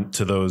tolerant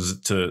to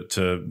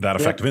that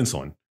effect of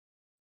insulin.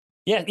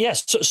 Yeah,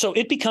 yes. So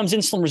it becomes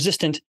insulin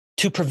resistant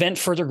to prevent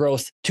further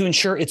growth, to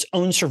ensure its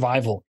own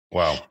survival.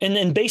 Wow. And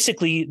then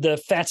basically the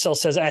fat cell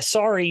says,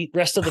 sorry,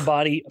 rest of the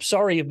body, I'm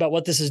sorry about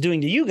what this is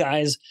doing to you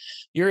guys.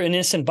 You're an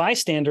innocent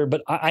bystander,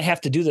 but I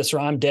have to do this or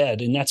I'm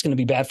dead. And that's going to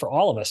be bad for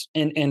all of us.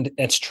 And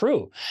that's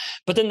true.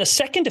 But then the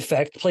second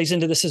effect plays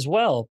into this as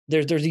well.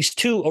 There's these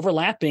two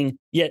overlapping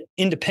yet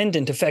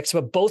independent effects,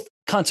 but both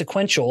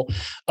consequential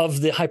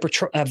of the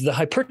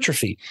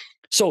hypertrophy.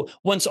 So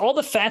once all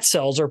the fat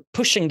cells are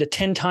pushing to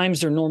 10 times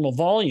their normal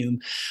volume,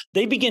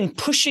 they begin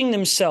pushing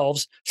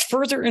themselves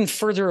further and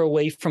further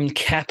away from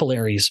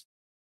capillaries.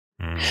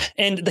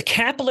 And the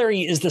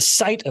capillary is the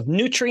site of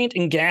nutrient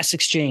and gas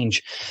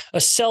exchange. A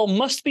cell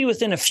must be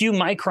within a few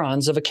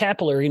microns of a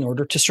capillary in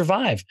order to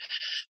survive.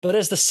 But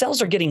as the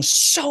cells are getting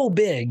so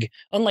big,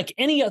 unlike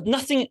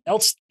nothing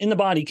else in the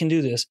body can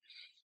do this,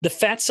 the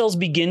fat cells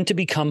begin to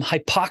become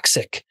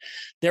hypoxic.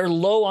 They're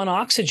low on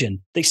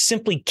oxygen. They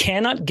simply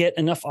cannot get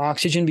enough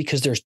oxygen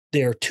because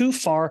they're too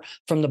far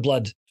from the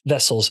blood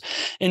vessels.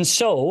 And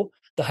so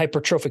the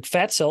hypertrophic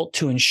fat cell,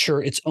 to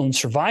ensure its own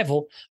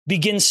survival,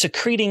 begins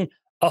secreting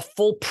a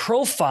full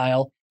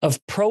profile of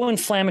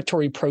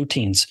pro-inflammatory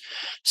proteins,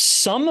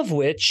 some of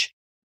which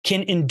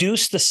can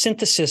induce the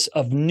synthesis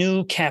of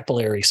new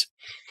capillaries.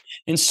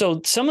 And so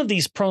some of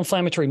these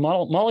pro-inflammatory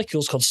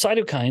molecules called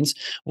cytokines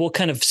will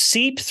kind of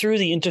seep through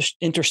the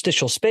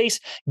interstitial space,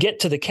 get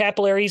to the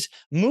capillaries,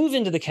 move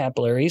into the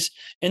capillaries,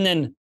 and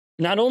then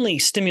not only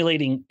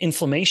stimulating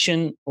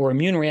inflammation or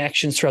immune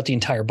reactions throughout the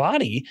entire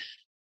body.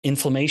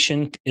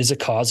 Inflammation is a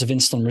cause of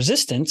insulin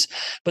resistance,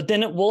 but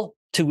then it will,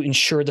 to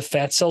ensure the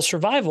fat cell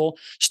survival,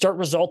 start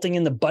resulting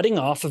in the budding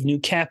off of new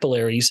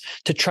capillaries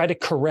to try to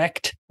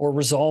correct or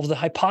resolve the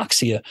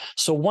hypoxia.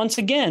 So once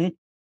again,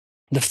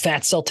 the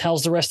fat cell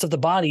tells the rest of the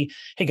body,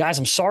 hey guys,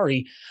 I'm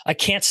sorry, I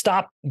can't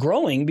stop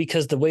growing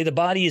because the way the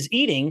body is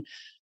eating,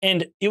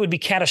 and it would be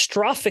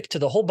catastrophic to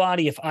the whole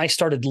body if I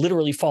started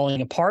literally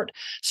falling apart.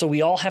 So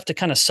we all have to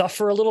kind of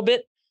suffer a little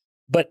bit,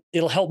 but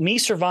it'll help me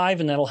survive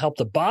and that'll help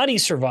the body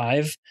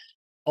survive,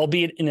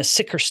 albeit in a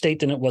sicker state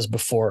than it was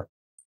before.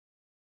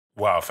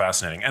 Wow,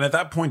 fascinating. And at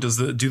that point,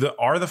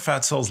 are the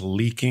fat cells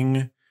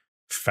leaking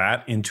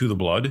fat into the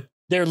blood?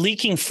 They're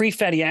leaking free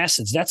fatty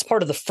acids. That's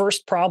part of the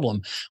first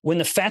problem. When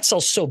the fat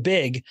cell's so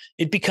big,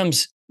 it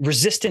becomes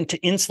resistant to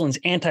insulin's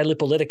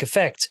anti-lipolytic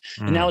effects.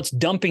 And now it's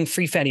dumping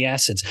free fatty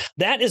acids.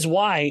 That is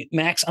why,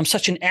 Max, I'm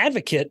such an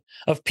advocate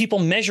of people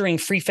measuring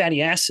free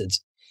fatty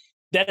acids.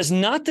 That is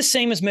not the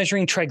same as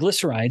measuring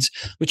triglycerides,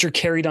 which are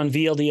carried on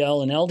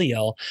VLDL and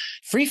LDL.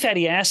 Free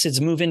fatty acids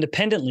move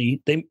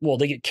independently. They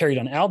get carried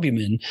on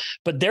albumin,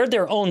 but they're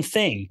their own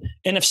thing.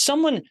 And if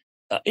someone,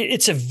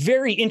 it's a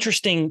very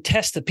interesting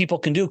test that people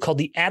can do called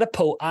the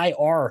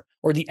ADIPO-IR,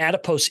 or the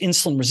Adipose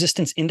Insulin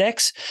Resistance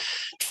Index.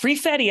 Free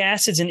fatty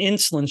acids and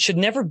insulin should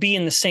never be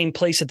in the same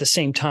place at the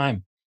same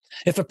time.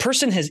 If a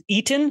person has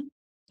eaten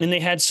and they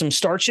had some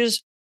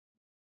starches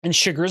and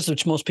sugars,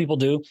 which most people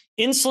do,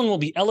 insulin will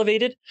be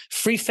elevated,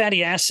 free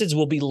fatty acids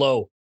will be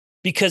low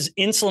because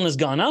insulin has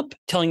gone up,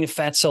 telling the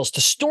fat cells to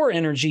store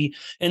energy,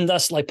 and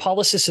thus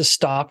lipolysis is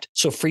stopped,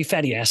 so free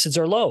fatty acids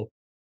are low.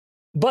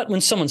 But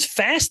when someone's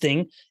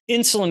fasting,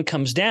 insulin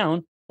comes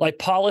down,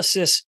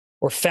 lipolysis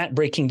or fat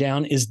breaking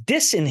down is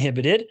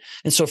disinhibited,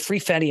 and so free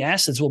fatty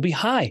acids will be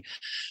high.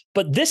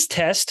 But this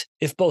test,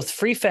 if both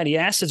free fatty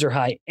acids are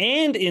high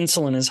and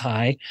insulin is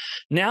high,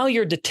 now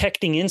you're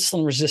detecting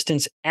insulin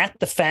resistance at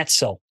the fat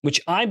cell, which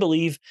I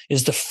believe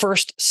is the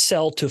first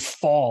cell to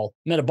fall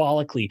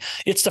metabolically.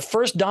 It's the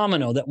first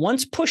domino that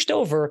once pushed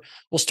over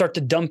will start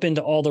to dump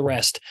into all the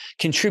rest,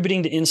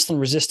 contributing to insulin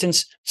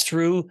resistance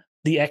through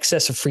the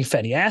excess of free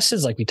fatty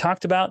acids, like we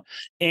talked about,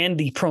 and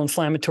the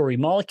pro-inflammatory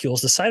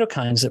molecules, the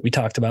cytokines that we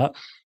talked about,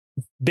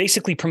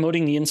 basically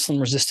promoting the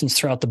insulin resistance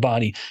throughout the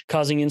body,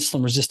 causing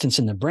insulin resistance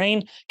in the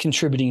brain,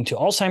 contributing to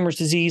Alzheimer's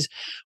disease,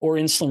 or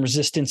insulin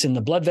resistance in the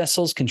blood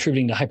vessels,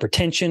 contributing to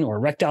hypertension or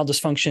erectile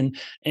dysfunction,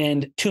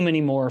 and too many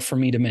more for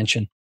me to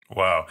mention.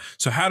 Wow.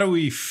 So how do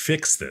we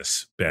fix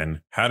this, Ben?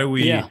 How do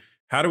we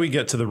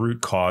get to the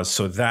root cause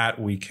so that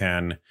we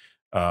can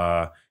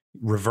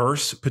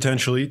reverse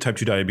potentially type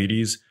 2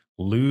 diabetes,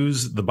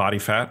 lose the body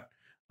fat?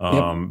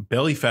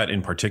 Belly fat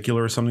in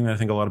particular is something that I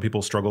think a lot of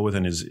people struggle with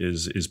and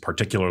is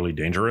particularly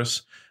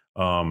dangerous.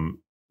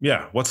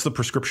 What's the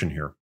prescription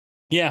here?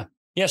 Yeah.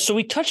 So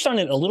we touched on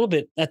it a little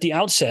bit at the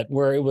outset,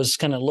 where it was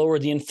kind of lower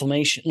the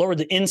inflammation, lower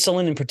the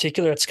insulin in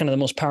particular. That's kind of the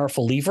most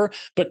powerful lever.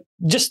 But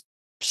just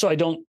so I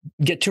don't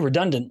get too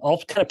redundant,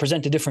 I'll kind of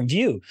present a different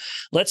view.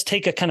 Let's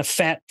take a kind of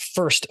fat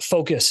first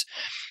focus,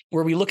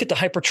 where we look at the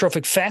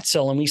hypertrophic fat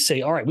cell and we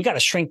say, all right, we got to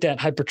shrink that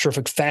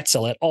hypertrophic fat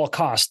cell at all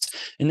costs,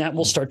 and that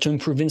will start to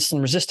improve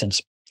insulin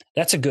resistance.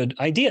 That's a good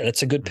idea.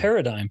 That's a good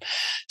paradigm.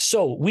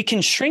 So we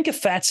can shrink a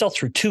fat cell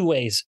through two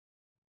ways: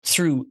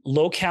 through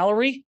low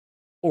calorie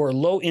or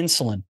low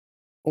insulin,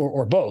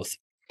 or both.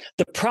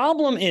 The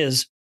problem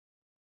is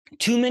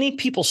too many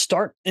people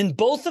start, and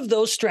both of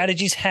those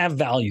strategies have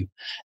value.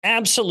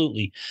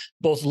 Absolutely.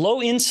 Both low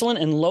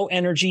insulin and low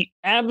energy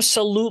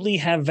absolutely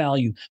have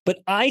value. But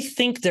I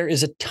think there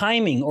is a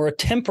timing or a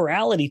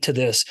temporality to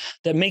this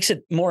that makes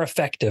it more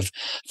effective.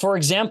 For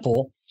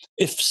example,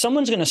 if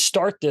someone's going to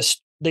start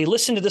this, they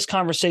listen to this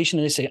conversation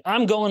and they say,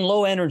 I'm going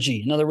low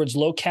energy. In other words,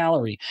 low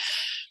calorie.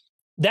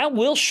 That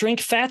will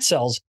shrink fat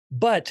cells.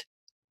 But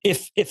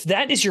if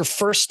that is your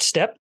first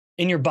step,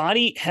 and your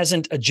body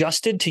hasn't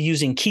adjusted to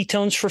using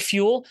ketones for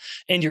fuel,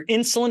 and your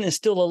insulin is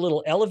still a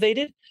little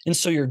elevated, and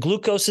so your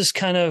glucose is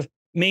kind of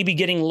maybe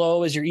getting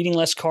low as you're eating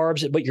less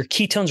carbs, but your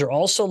ketones are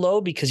also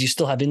low because you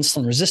still have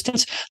insulin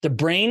resistance, the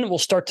brain will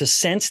start to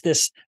sense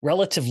this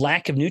relative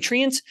lack of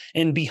nutrients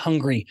and be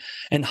hungry.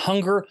 And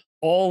hunger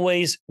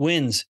always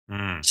wins.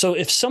 So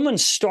if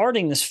someone's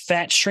starting this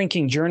fat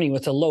shrinking journey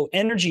with a low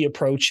energy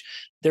approach,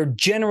 they're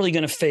generally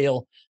going to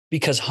fail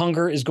because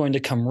hunger is going to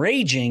come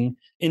raging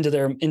into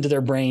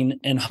their brain,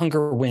 and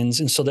hunger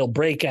wins. And so they'll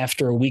break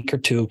after a week or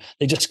two.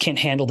 They just can't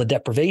handle the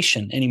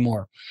deprivation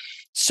anymore.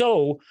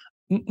 So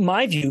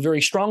my view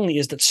very strongly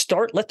is that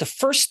let the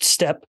first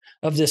step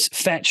of this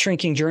fat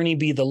shrinking journey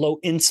be the low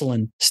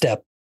insulin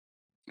step,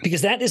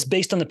 because that is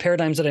based on the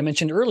paradigms that I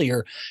mentioned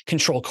earlier: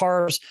 control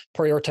carbs,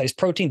 prioritize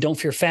protein, don't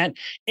fear fat,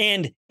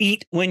 and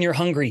eat when you're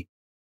hungry.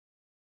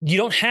 You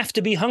don't have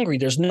to be hungry.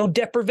 There's no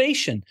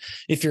deprivation.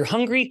 If you're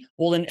hungry,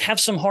 well, then have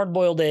some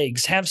hard-boiled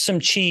eggs, have some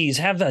cheese,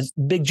 have a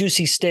big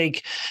juicy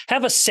steak,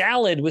 have a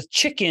salad with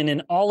chicken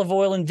and olive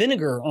oil and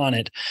vinegar on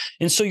it.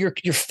 And so you're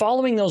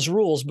following those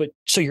rules, but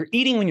so you're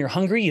eating when you're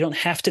hungry. You don't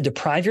have to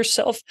deprive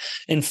yourself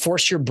and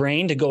force your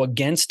brain to go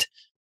against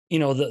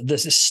the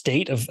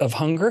state of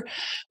hunger.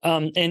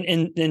 So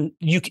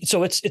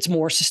it's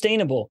more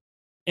sustainable.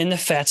 And the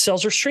fat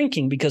cells are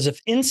shrinking, because if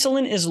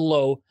insulin is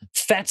low,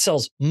 fat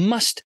cells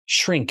must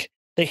shrink.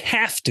 They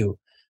have to.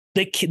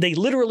 They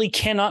literally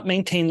cannot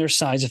maintain their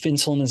size if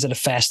insulin is at a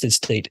fasted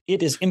state.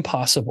 It is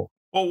impossible.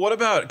 Well, what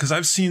about, because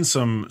I've seen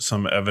some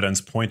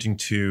evidence pointing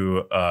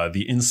to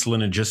the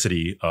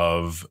insulinogicity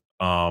of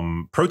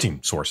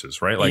protein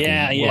sources, right?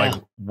 Like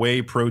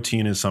whey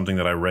protein is something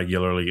that I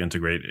regularly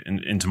integrate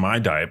into my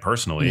diet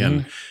personally.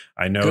 And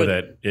I know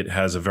that it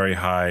has a very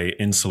high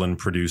insulin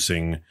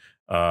producing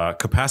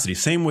capacity.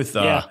 Same with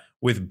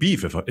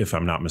beef, if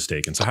I'm not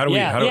mistaken. So how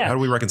do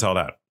we reconcile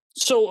that?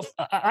 So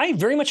I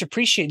very much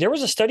appreciate, there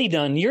was a study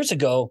done years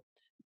ago,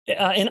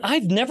 and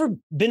I've never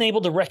been able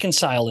to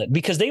reconcile it,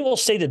 because they will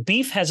say that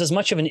beef has as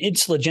much of an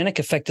insulinogenic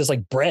effect as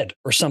like bread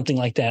or something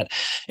like that.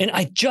 And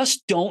I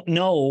just don't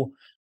know.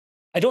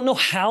 I don't know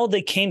how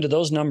they came to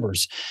those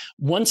numbers.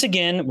 Once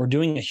again, we're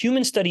doing a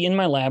human study in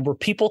my lab where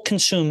people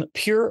consume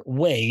pure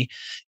whey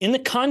in the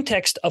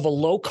context of a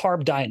low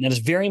carb diet. And that is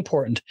very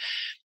important.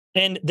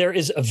 And there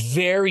is a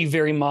very,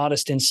 very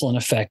modest insulin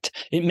effect.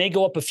 It may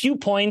go up a few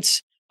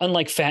points,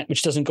 unlike fat,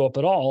 which doesn't go up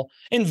at all,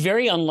 and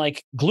very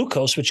unlike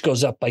glucose, which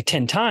goes up by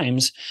 10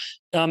 times.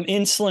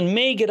 Insulin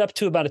may get up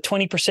to about a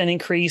 20%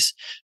 increase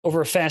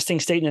over a fasting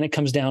state, and then it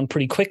comes down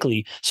pretty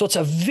quickly. So it's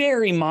a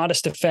very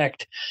modest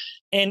effect.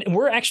 And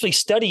we're actually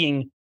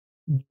studying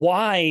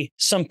why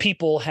some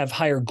people have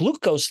higher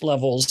glucose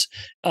levels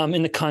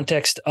in the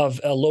context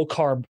of a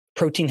low-carb,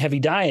 protein-heavy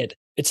diet.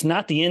 It's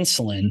not the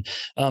insulin.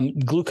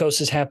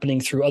 Glucose is happening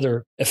through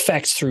other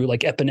effects, through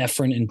like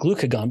epinephrine and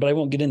glucagon, but I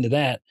won't get into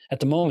that at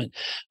the moment.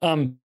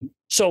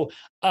 So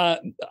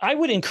I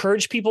would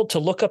encourage people to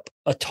look up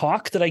a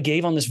talk that I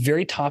gave on this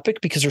very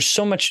topic, because there's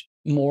so much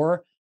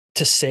more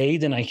to say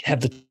than I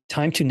have the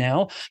time to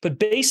now. But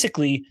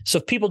basically, so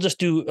if people just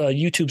do a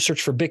YouTube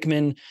search for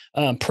Bikman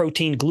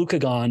protein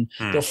glucagon,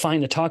 they'll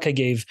find the talk I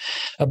gave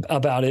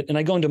about it. And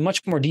I go into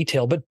much more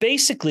detail. But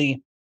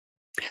basically,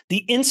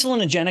 the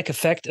insulinogenic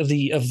effect of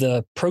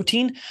the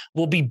protein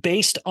will be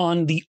based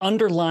on the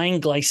underlying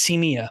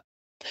glycemia.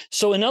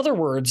 So in other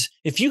words,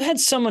 if you had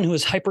someone who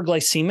is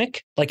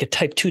hyperglycemic, like a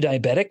type 2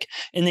 diabetic,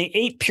 and they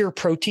ate pure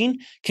protein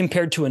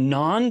compared to a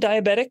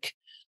non-diabetic,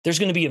 there's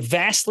going to be a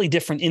vastly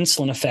different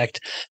insulin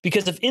effect,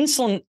 because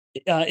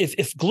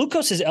if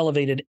glucose is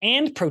elevated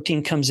and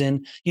protein comes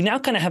in, you now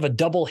kind of have a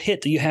double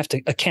hit that you have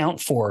to account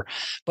for.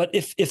 But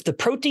if the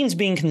protein's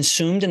being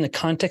consumed in the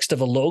context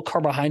of a low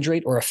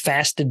carbohydrate or a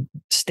fasted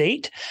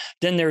state,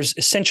 then there's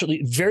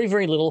essentially very,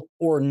 very little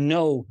or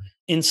no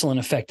insulin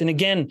effect. And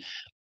again,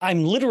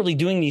 I'm literally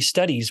doing these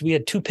studies. We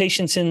had two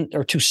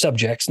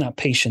subjects, not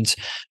patients,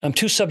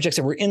 two subjects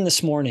that were in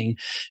this morning.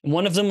 And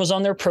one of them was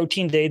on their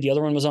protein day. The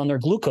other one was on their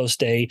glucose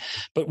day.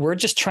 But we're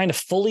just trying to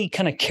fully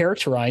kind of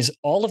characterize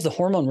all of the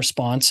hormone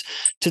response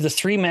to the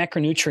three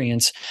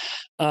macronutrients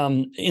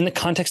in the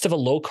context of a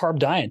low carb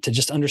diet, to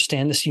just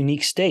understand this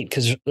unique state.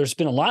 Because there's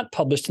been a lot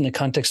published in the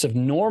context of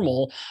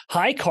normal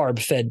high carb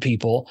fed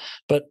people,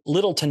 but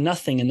little to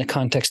nothing in the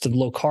context of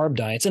low carb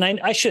diets. And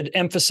I should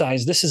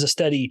emphasize, this is a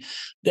study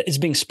that is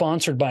being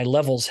sponsored by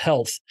Levels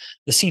Health,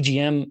 the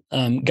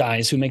CGM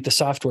guys who make the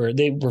software.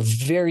 They were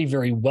very,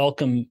 very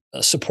welcome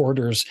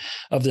supporters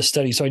of this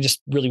study. So I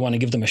just really want to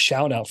give them a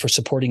shout out for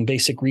supporting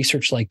basic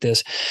research like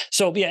this.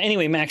 So yeah,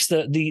 anyway, Max,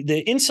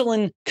 the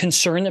insulin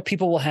concern that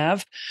people will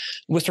have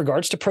with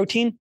regards to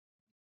protein,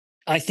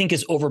 I think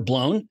is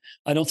overblown.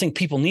 I don't think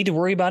people need to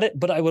worry about it.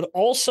 But I would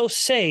also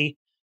say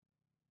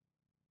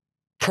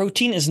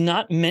protein is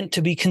not meant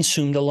to be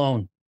consumed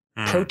alone.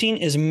 Protein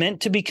is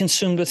meant to be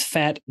consumed with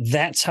fat.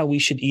 That's how we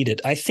should eat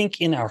it. I think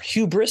in our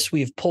hubris,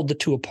 we have pulled the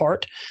two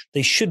apart.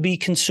 They should be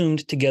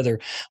consumed together.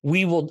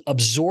 We will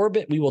absorb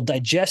it. We will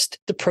digest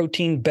the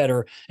protein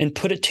better and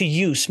put it to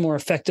use more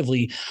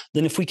effectively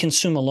than if we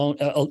consume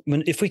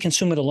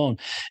it alone.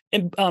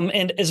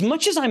 And as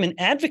much as I'm an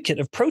advocate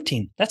of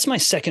protein, that's my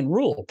second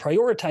rule: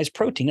 prioritize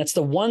protein. That's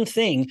the one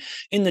thing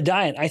in the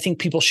diet I think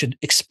people should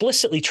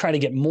explicitly try to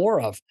get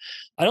more of.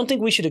 I don't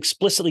think we should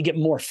explicitly get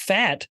more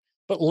fat,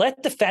 but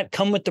let the fat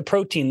come with the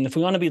protein. And if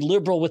we want to be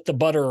liberal with the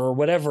butter or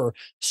whatever,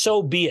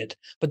 so be it.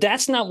 But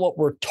that's not what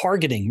we're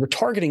targeting. We're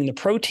targeting the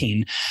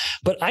protein.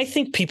 But I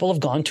think people have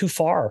gone too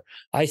far.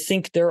 I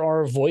think there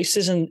are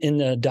voices in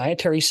the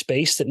dietary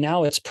space that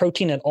now it's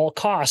protein at all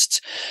costs.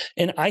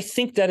 And I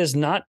think that is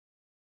not,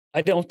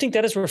 I don't think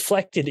that is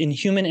reflected in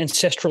human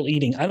ancestral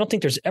eating. I don't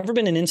think there's ever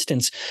been an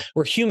instance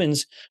where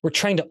humans were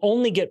trying to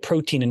only get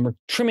protein and we're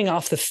trimming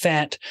off the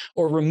fat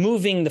or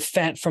removing the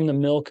fat from the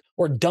milk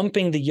or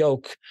dumping the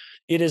yolk.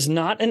 It is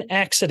not an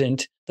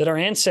accident that our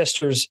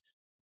ancestors,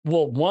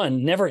 well,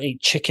 one, never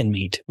ate chicken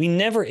meat. We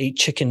never ate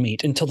chicken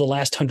meat until the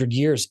last 100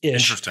 years-ish.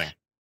 Interesting.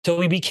 So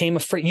we became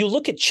afraid. You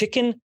look at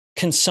chicken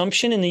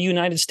consumption in the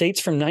United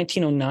States from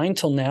 1909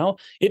 till now,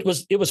 it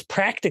was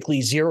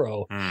practically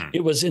zero.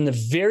 It was in the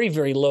very,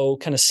 very low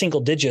kind of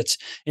single digits.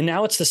 And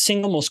now it's the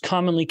single most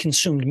commonly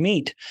consumed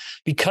meat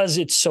because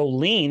it's so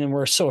lean and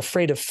we're so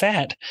afraid of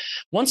fat.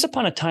 Once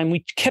upon a time,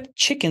 we kept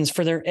chickens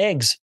for their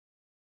eggs.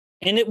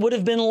 And it would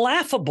have been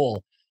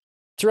laughable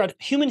throughout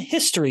human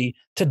history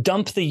to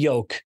dump the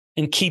yolk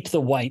and keep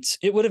the whites.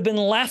 It would have been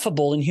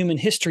laughable in human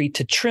history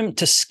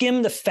to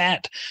skim the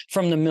fat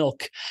from the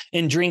milk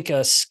and drink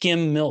a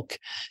skim milk.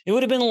 It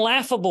would have been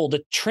laughable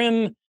to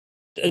trim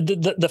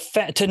the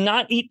fat, to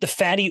not eat the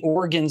fatty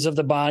organs of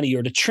the body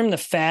or to trim the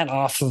fat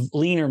off of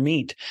leaner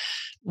meat.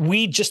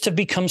 We just have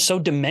become so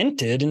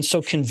demented and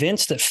so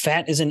convinced that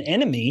fat is an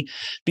enemy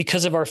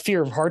because of our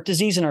fear of heart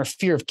disease and our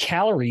fear of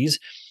calories,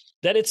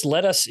 that it's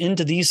led us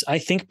into these, I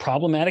think,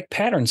 problematic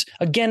patterns.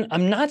 Again,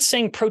 I'm not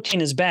saying protein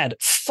is bad.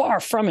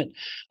 Far from it.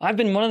 I've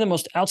been one of the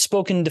most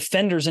outspoken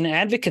defenders and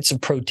advocates of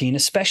protein,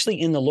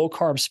 especially in the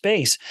low-carb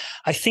space.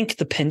 I think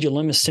the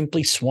pendulum has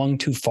simply swung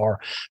too far.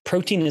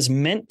 Protein is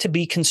meant to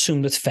be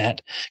consumed with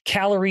fat.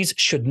 Calories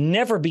should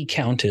never be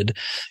counted.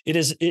 It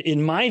is,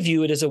 in my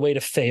view, it is a way to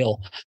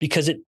fail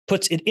because it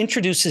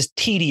introduces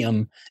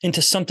tedium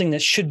into something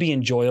that should be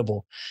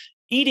enjoyable.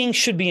 Eating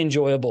should be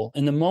enjoyable.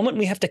 And the moment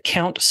we have to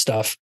count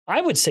stuff, I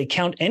would say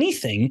count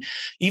anything,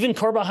 even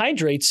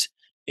carbohydrates.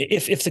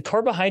 If the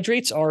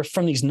carbohydrates are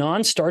from these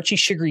non-starchy,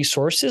 sugary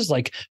sources,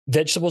 like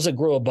vegetables that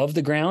grow above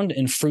the ground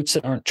and fruits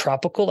that aren't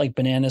tropical, like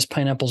bananas,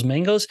 pineapples,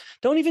 mangoes,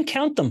 don't even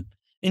count them.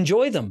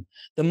 Enjoy them.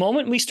 The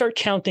moment we start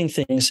counting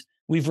things,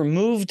 we've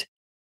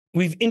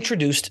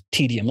introduced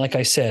tedium, like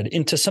I said,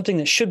 into something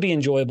that should be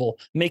enjoyable,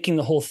 making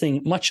the whole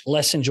thing much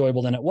less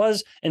enjoyable than it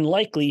was and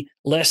likely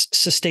less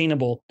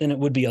sustainable than it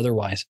would be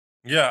otherwise.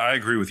 Yeah, I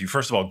agree with you.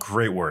 First of all,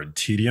 great word,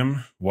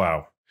 tedium.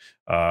 Wow.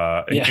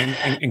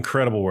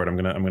 Incredible word. I'm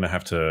gonna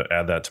have to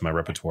add that to my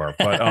repertoire.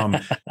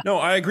 But no,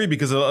 I agree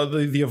because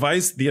the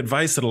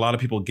advice that a lot of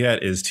people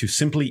get is to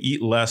simply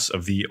eat less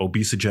of the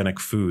obesogenic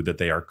food that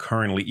they are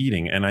currently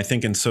eating. And I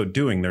think in so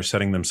doing, they're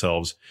setting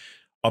themselves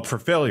up for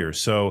failure.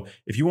 So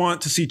if you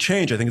want to see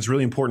change, I think it's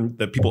really important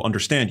that people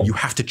understand you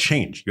have to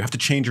change. You have to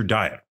change your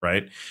diet,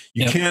 right?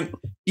 You can't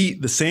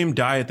eat the same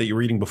diet that you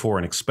were eating before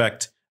and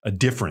expect a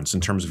difference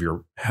in terms of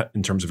your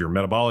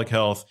metabolic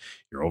health,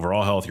 your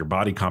overall health, your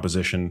body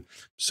composition.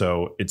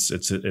 So it's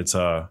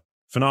a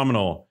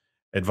phenomenal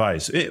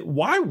advice.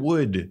 Why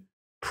would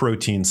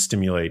protein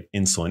stimulate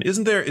insulin?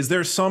 Is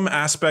there some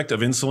aspect of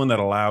insulin that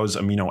allows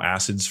amino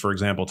acids, for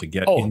example, to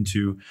get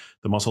into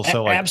the muscle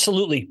cell?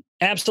 Absolutely.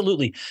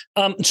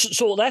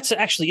 So that's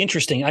actually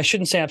interesting. I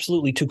shouldn't say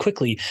absolutely too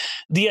quickly.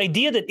 The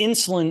idea that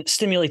insulin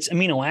stimulates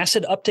amino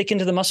acid uptake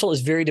into the muscle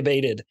is very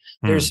debated.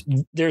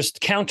 There's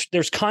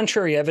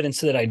contrary evidence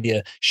to that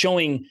idea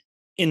showing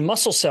in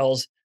muscle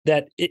cells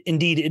that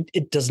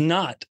it does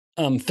not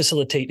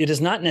facilitate. It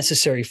is not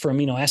necessary for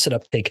amino acid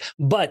uptake,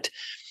 but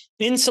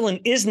insulin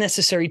is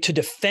necessary to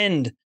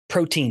defend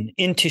protein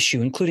in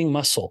tissue, including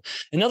muscle.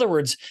 In other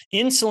words,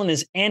 insulin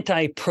is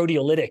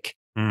anti-proteolytic.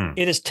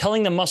 It is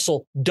telling the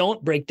muscle,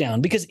 don't break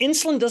down, because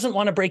insulin doesn't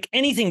want to break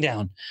anything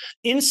down.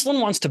 Insulin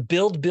wants to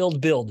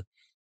build,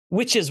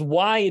 which is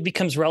why it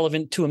becomes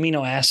relevant to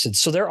amino acids.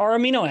 So there are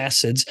amino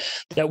acids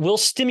that will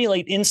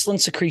stimulate insulin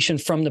secretion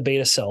from the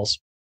beta cells.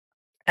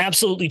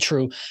 Absolutely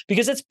true,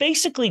 because it's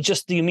basically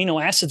just the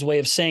amino acids way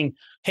of saying,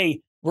 hey,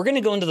 we're going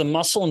to go into the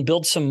muscle and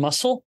build some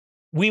muscle.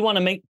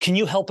 Can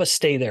you help us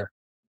stay there?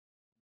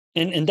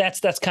 And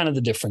that's kind of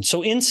the difference.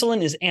 So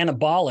insulin is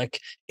anabolic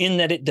in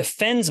that it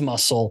defends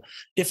muscle,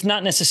 if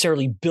not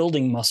necessarily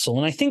building muscle.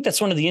 And I think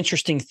that's one of the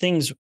interesting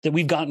things that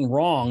we've gotten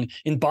wrong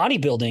in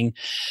bodybuilding,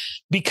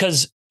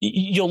 because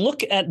you'll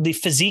look at the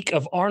physique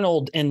of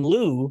Arnold and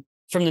Lou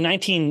from the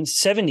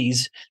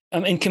 1970s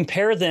and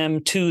compare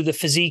them to the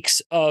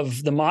physiques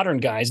of the modern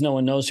guys. No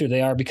one knows who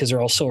they are because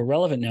they're all so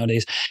irrelevant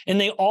nowadays.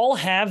 And they all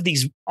have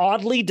these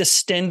oddly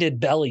distended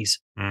bellies,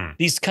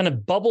 these kind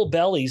of bubble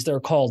bellies, they're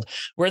called,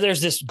 where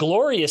there's this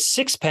glorious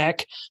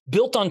six-pack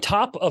built on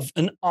top of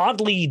an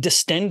oddly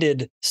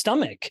distended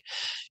stomach.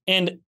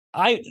 And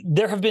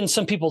there have been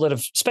some people that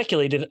have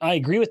speculated. I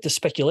agree with the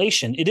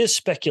speculation. It is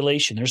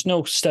speculation. There's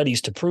no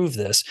studies to prove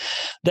this,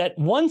 that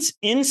once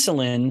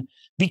insulin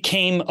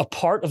became a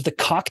part of the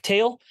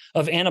cocktail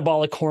of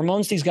anabolic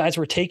hormones these guys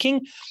were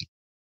taking,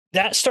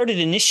 that started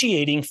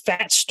initiating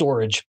fat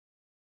storage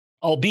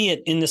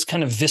albeit in this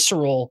kind of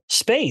visceral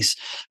space,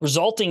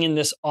 resulting in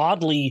this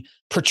oddly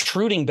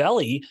protruding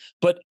belly,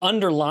 but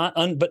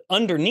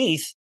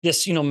underneath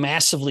this,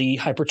 massively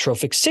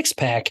hypertrophic six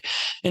pack.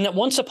 And that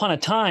once upon a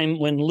time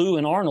when Lou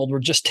and Arnold were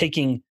just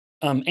taking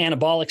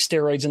anabolic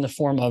steroids in the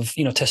form of,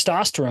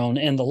 testosterone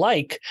and the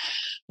like,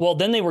 well,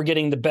 then they were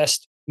getting the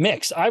best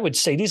mix. I would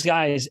say these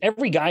guys,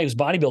 every guy who's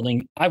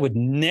bodybuilding, I would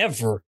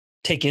never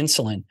take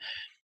insulin.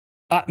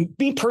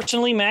 Me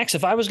personally, Max,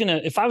 if I was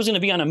gonna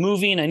be on a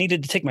movie and I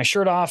needed to take my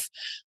shirt off,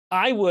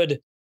 I would.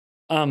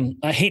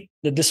 I hate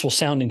that this will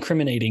sound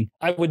incriminating.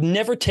 I would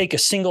never take a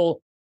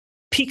single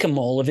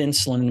picomole of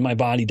insulin in my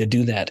body to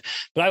do that.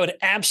 But I would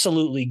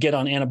absolutely get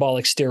on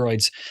anabolic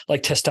steroids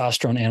like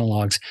testosterone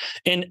analogs.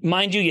 And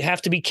mind you, you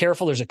have to be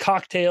careful. There's a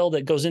cocktail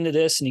that goes into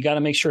this, and you got to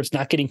make sure it's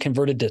not getting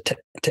converted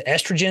to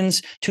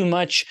estrogens too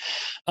much.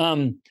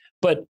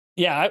 But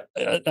yeah,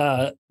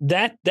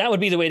 that would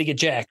be the way to get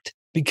jacked,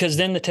 because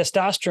then the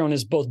testosterone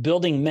is both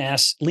building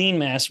mass, lean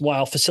mass,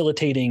 while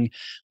facilitating,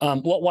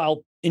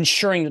 while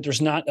ensuring that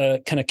there's not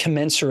a kind of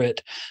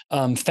commensurate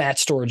fat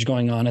storage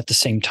going on at the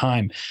same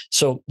time.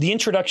 So the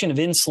introduction of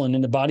insulin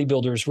in the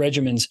bodybuilders'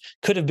 regimens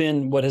could have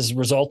been what has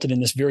resulted in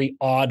this very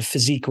odd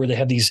physique where they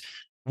have these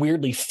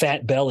weirdly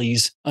fat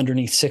bellies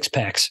underneath six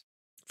packs.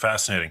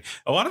 Fascinating.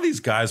 A lot of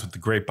these guys with the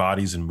great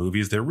bodies in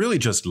movies, they're really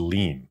just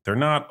lean. They're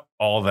not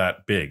all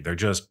that big. They're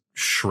just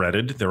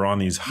shredded. They're on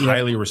these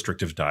highly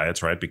restrictive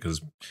diets, right?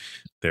 Because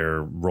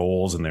their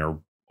roles and their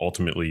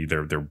ultimately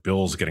their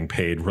bills getting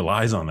paid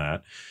relies on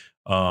that.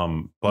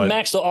 But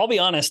Max, though, I'll be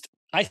honest,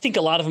 I think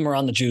a lot of them are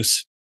on the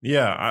juice.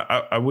 Yeah,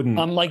 I wouldn't.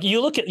 Like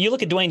you look at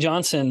Dwayne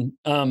Johnson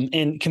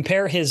and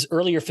compare his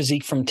earlier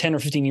physique from 10 or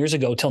 15 years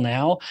ago till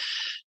now,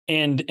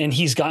 and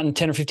he's gotten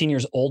 10 or 15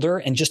 years older,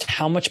 and just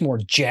how much more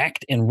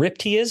jacked and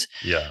ripped he is.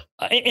 Yeah,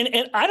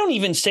 and I don't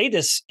even say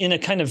this in a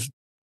kind of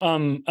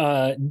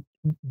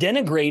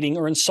denigrating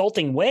or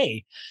insulting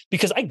way,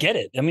 because I get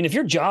it. I mean, if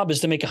your job is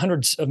to make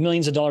hundreds of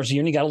millions of dollars a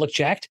year and you got to look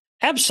jacked,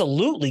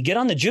 absolutely get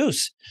on the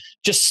juice.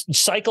 Just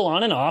cycle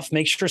on and off.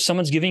 Make sure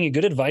someone's giving you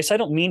good advice. I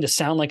don't mean to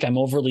sound like I'm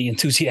overly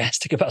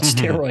enthusiastic about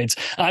steroids.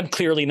 I'm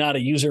clearly not a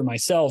user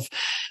myself.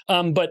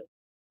 But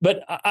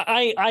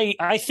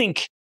I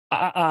think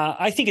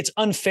it's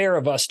unfair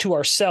of us to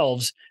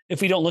ourselves if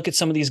we don't look at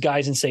some of these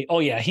guys and say, oh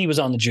yeah, he was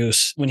on the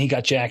juice when he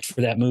got jacked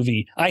for that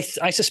movie. I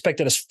suspect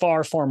that is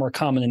far, far more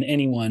common than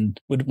anyone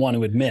would want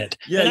to admit.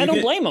 Yeah, and I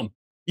don't blame them.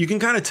 You can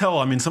kind of tell.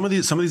 I mean, some of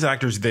these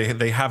actors,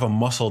 they have a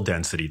muscle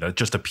density that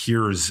just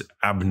appears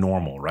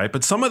abnormal, right?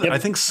 But some of them, I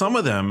think some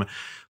of them,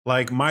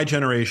 like my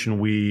generation,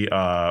 we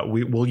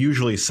will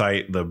usually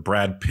cite the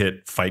Brad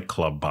Pitt Fight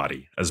Club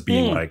body as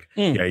being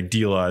the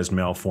idealized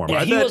male form.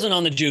 Yeah, he wasn't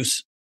on the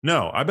juice.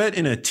 No, I bet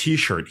in a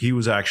t-shirt he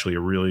was actually a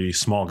really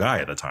small guy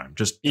at the time,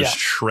 just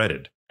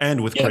shredded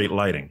and with great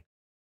lighting.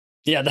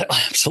 Yeah,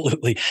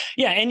 absolutely.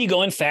 Yeah, and you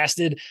go in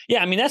fasted.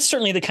 Yeah, I mean, that's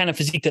certainly the kind of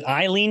physique that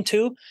I lean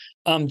to.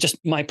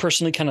 Just my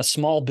personally kind of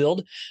small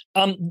build.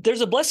 There's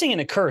a blessing and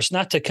a curse,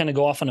 not to kind of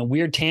go off on a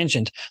weird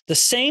tangent. The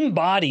same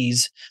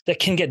bodies that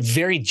can get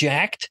very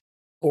jacked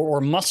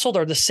or muscled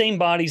are the same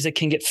bodies that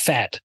can get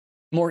fat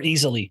more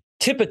easily,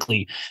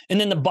 typically.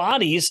 And then the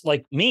bodies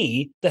like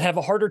me that have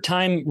a harder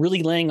time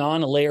really laying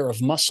on a layer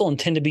of muscle and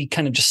tend to be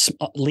kind of just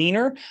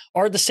leaner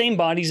are the same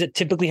bodies that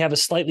typically have a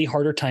slightly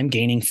harder time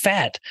gaining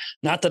fat.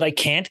 Not that I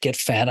can't get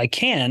fat, I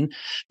can,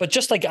 but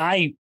just like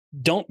I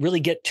don't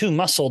really get too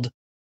muscled,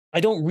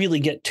 I don't really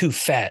get too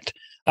fat.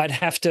 I'd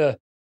have to,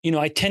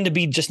 I tend to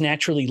be just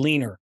naturally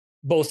leaner,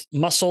 both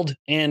muscled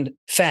and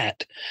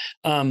fat.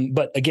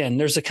 But again,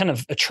 there's a kind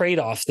of a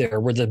trade-off there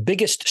where the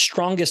biggest,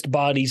 strongest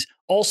bodies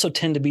also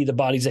tend to be the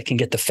bodies that can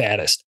get the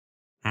fattest.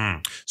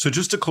 So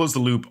just to close the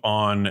loop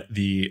on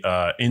the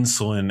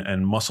insulin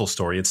and muscle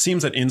story, it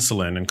seems that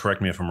insulin, and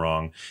correct me if I'm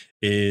wrong,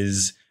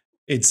 it's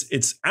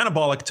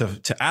anabolic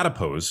to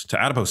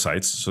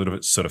adipocytes,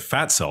 sort of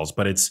fat cells,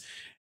 but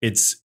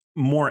it's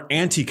more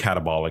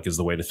anti-catabolic is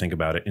the way to think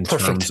about it in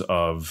terms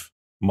of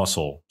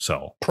muscle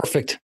cell.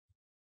 Perfect.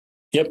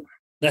 Yep.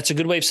 That's a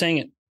good way of saying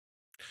it.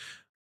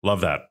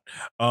 Love that.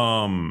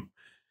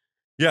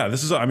 Yeah,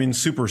 this is, I mean,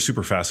 super,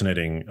 super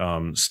fascinating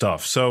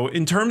stuff. So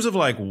in terms of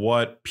like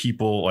what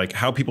people, like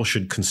how people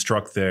should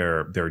construct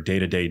their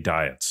day-to-day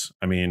diets,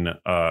 I mean,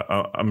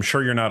 I'm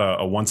sure you're not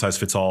a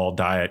one-size-fits-all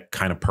diet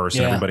kind of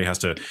person. Yeah. Everybody has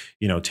to,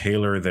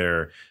 tailor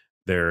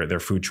their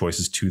food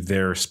choices to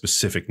their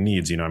specific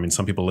needs. I mean,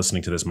 some people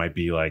listening to this might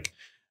be like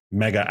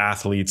mega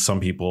athletes. Some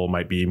people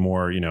might be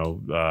more,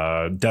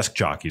 desk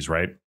jockeys,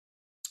 right?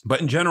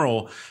 But in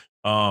general,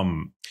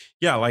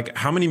 like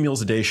how many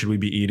meals a day should we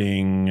be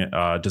eating?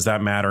 Does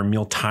that matter?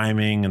 Meal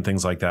timing and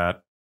things like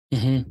that.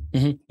 Mm-hmm,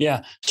 mm-hmm.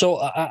 Yeah. So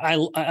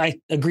I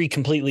agree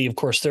completely. Of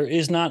course, there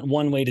is not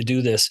one way to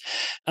do this.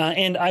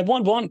 And I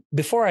want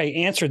before I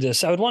answer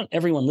this, I would want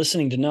everyone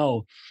listening to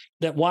know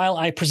that while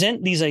I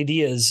present these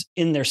ideas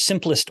in their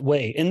simplest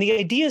way, and the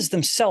ideas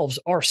themselves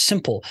are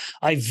simple,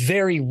 I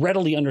very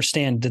readily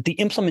understand that the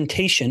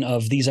implementation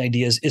of these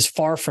ideas is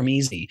far from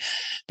easy,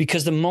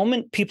 because the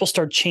moment people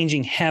start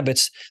changing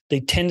habits,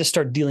 they tend to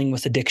start dealing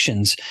with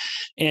addictions.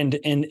 And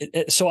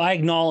so I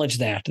acknowledge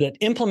that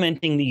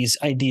implementing these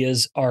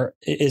ideas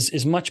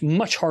is much,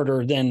 much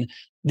harder than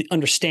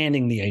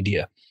understanding the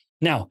idea.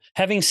 Now,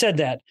 having said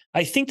that,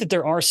 I think that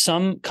there are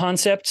some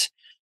concepts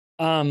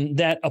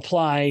that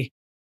apply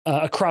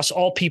across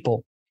all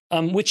people,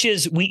 which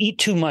is we eat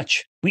too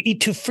much. We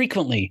eat too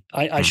frequently,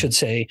 I should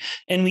say,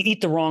 and we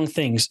eat the wrong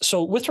things.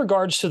 So with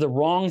regards to the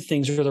wrong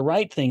things or the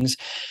right things,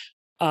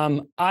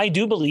 I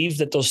do believe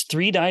that those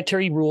 3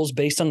 dietary rules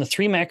based on the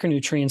 3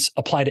 macronutrients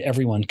apply to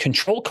everyone.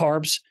 Control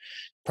carbs,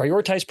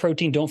 prioritize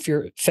protein, don't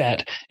fear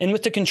fat. And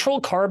with the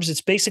control carbs,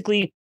 it's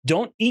basically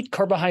don't eat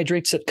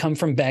carbohydrates that come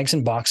from bags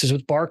and boxes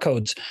with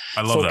barcodes.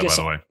 I love that, by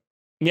the way.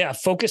 Yeah,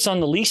 focus on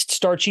the least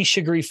starchy,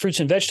 sugary fruits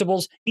and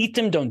vegetables. Eat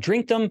them, don't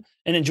drink them,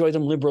 and enjoy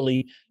them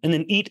liberally. And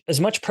then eat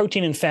as much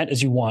protein and fat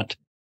as you want,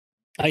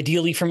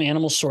 ideally from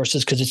animal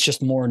sources, because it's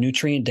just more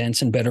nutrient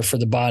dense and better for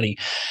the body.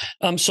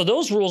 So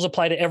those rules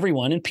apply to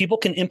everyone, and people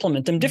can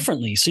implement them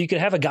differently. So you could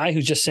have a guy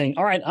who's just saying,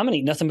 all right, I'm going to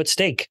eat nothing but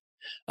steak.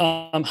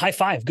 High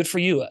five, good for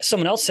you.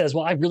 Someone else says,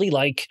 well, I really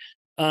like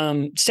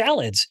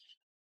salads.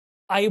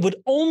 I would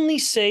only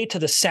say to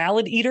the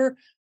salad eater,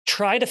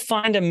 try to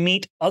find a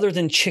meat other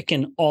than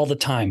chicken all the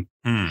time.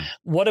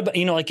 What about,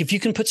 like if you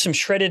can put some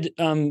shredded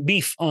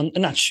beef on,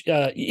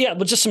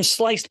 but just some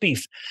sliced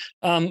beef,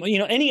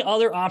 any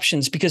other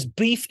options, because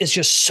beef is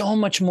just so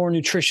much more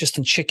nutritious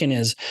than chicken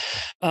is.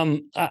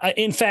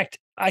 In fact,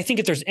 I think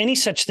if there's any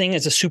such thing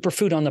as a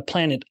superfood on the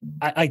planet,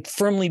 I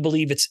firmly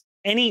believe it's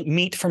any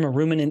meat from a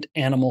ruminant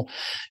animal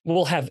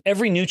will have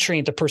every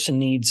nutrient the person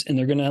needs, and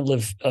they're going to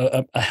live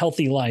a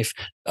healthy life.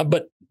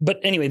 But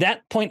anyway,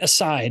 that point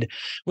aside,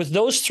 with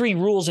those 3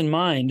 rules in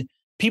mind,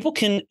 people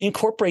can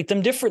incorporate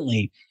them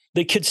differently.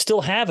 They could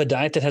still have a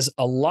diet that has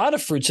a lot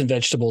of fruits and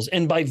vegetables,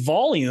 and by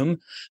volume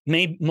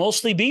may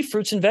mostly be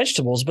fruits and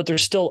vegetables, but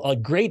there's still a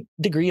great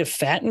degree of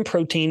fat and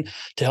protein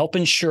to help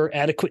ensure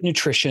adequate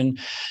nutrition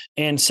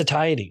and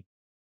satiety.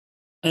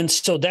 And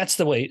so that's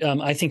the way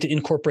I think to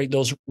incorporate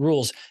those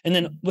rules. And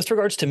then with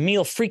regards to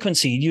meal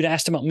frequency, you'd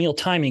asked about meal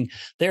timing.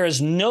 There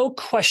is no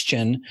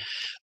question,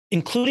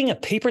 including a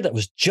paper that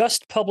was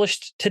just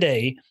published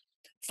today,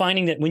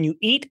 finding that when you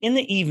eat in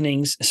the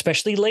evenings,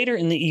 especially later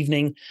in the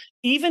evening,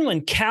 even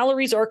when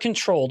calories are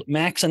controlled,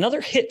 Max,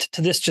 another hit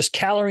to this just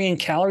calorie in,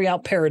 calorie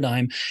out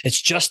paradigm.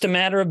 It's just a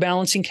matter of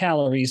balancing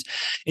calories.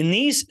 In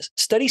these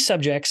study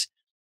subjects,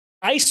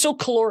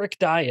 isocaloric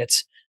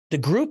diets, the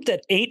group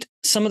that ate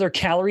some of their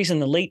calories in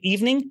the late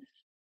evening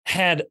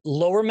had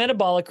lower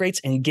metabolic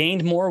rates and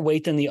gained more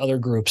weight than the other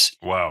groups.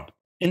 Wow.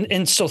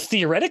 And so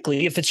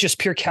theoretically, if it's just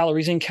pure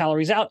calories in,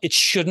 calories out, it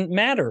shouldn't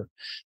matter.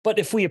 But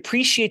if we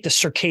appreciate the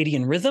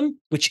circadian rhythm,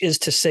 which is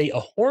to say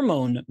a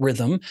hormone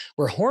rhythm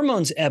where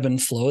hormones ebb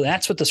and flow,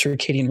 that's what the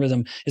circadian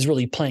rhythm is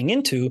really playing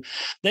into,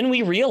 then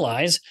we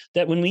realize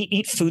that when we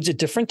eat foods at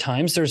different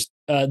times, there's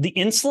the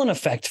insulin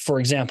effect, for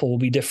example, will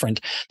be different.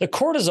 The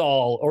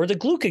cortisol or the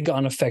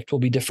glucagon effect will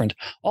be different.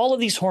 All of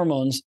these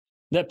hormones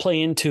that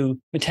play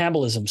into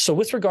metabolism. So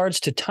with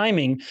regards to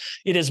timing,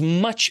 it is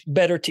much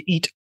better to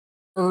eat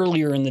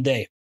earlier in the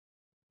day.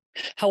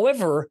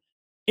 However,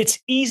 it's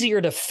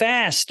easier to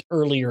fast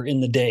earlier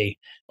in the day,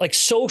 like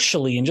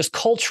socially and just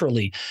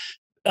culturally.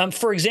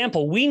 For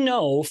example, we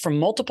know from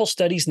multiple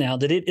studies now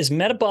that it is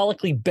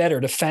metabolically better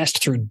to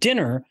fast through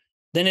dinner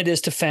than it is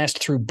to fast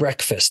through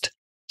breakfast.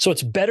 So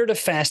it's better to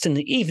fast in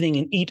the evening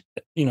and eat,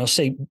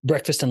 say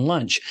breakfast and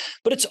lunch,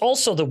 but it's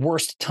also the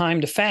worst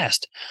time to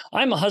fast.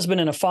 I'm a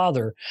husband and a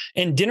father,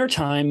 and dinner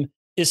time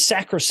is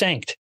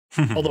sacrosanct.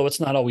 Although it's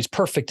not always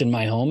perfect in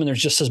my home and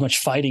there's just as much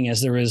fighting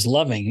as there is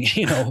loving,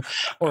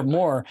 or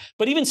more.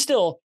 But even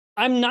still,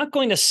 I'm not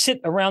going to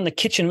sit around the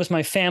kitchen with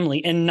my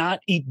family and not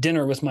eat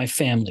dinner with my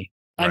family.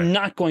 Right. I'm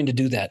not going to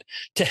do that.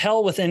 To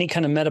hell with any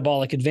kind of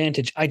metabolic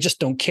advantage. I just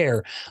don't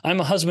care. I'm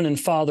a husband and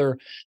father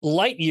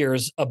light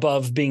years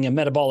above being a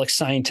metabolic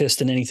scientist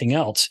and anything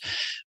else.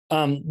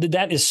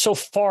 That is so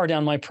far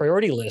down my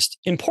priority list.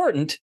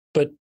 Important,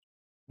 but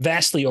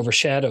vastly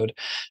overshadowed.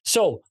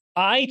 So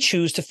I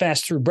choose to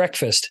fast through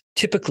breakfast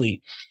typically.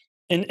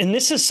 And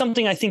this is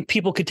something I think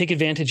people could take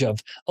advantage of.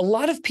 A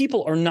lot of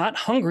people are not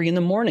hungry in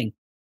the morning.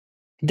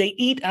 They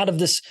eat out of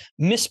this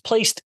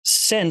misplaced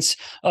sense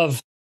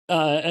of,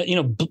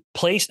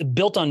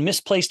 built on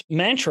misplaced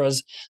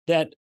mantras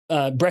that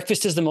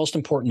breakfast is the most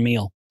important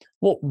meal.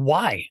 Well,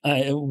 why?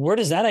 Where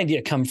does that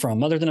idea come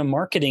from other than a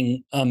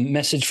marketing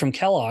message from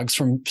Kellogg's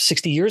from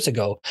 60 years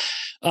ago?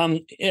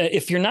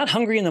 If you're not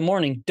hungry in the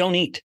morning, don't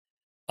eat.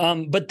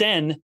 But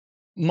then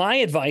my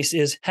advice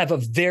is have a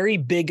very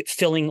big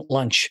filling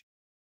lunch.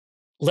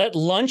 Let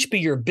lunch be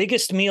your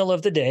biggest meal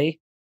of the day,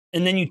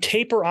 and then you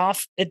taper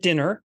off at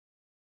dinner,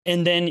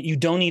 and then you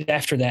don't eat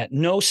after that.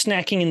 No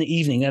snacking in the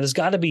evening. That has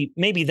got to be,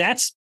 maybe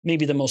that's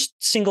maybe the most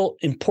single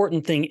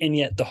important thing, and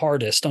yet the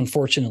hardest,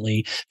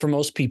 unfortunately, for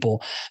most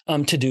people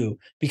to do,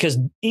 because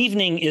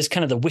evening is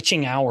kind of the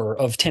witching hour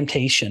of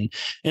temptation.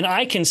 And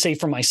I can say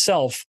for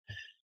myself,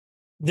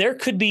 there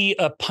could be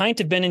a pint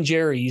of Ben and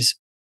Jerry's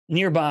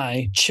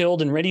nearby,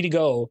 chilled and ready to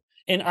go,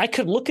 and I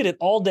could look at it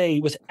all day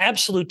with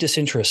absolute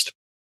disinterest.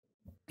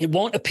 It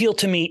won't appeal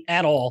to me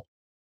at all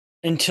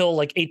until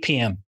like 8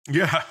 p.m.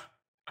 Yeah.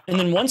 And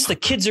then once the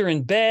kids are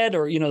in bed,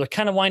 or, they're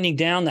kind of winding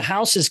down, the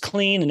house is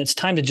clean, and it's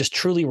time to just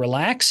truly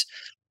relax.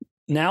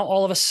 Now,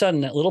 all of a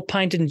sudden, that little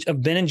pint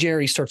of Ben and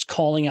Jerry starts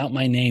calling out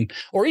my name.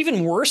 Or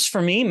even worse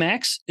for me,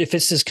 Max, if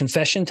this is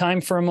confession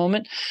time for a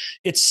moment,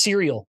 it's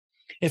cereal.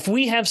 If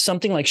we have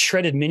something like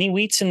shredded mini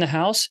wheats in the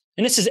house,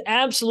 and this is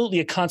absolutely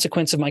a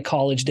consequence of my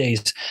college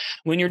days,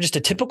 when you're just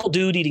a typical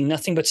dude eating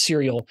nothing but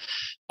cereal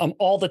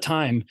all the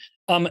time,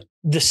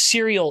 the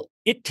cereal,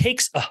 it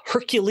takes a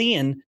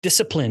Herculean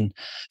discipline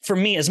for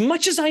me. As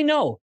much as I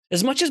know,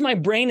 as much as my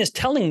brain is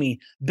telling me,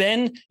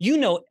 Ben, you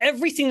know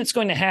everything that's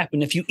going to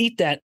happen if you eat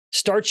that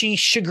starchy,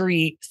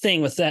 sugary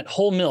thing with that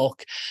whole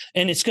milk,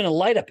 and it's going to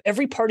light up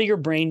every part of your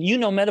brain. You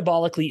know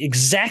metabolically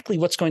exactly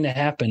what's going to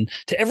happen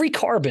to every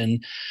carbon.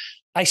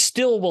 I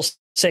still will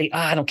say,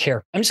 I don't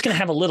care. I'm just going to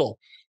have a little.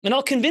 And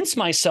I'll convince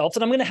myself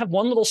that I'm going to have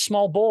one little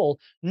small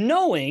bowl,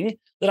 knowing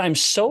that I'm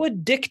so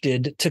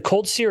addicted to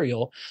cold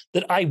cereal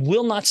that I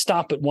will not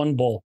stop at one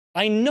bowl.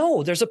 I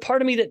know there's a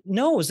part of me that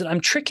knows that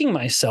I'm tricking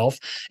myself,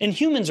 and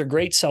humans are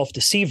great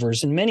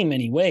self-deceivers in many,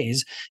 many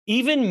ways.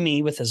 Even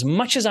me, with as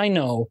much as I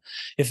know,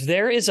 if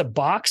there is a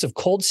box of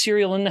cold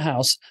cereal in the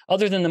house,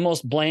 other than the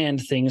most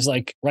bland things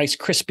like Rice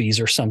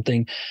Krispies or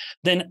something,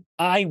 then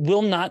I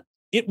will not,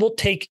 it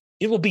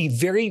will be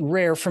very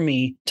rare for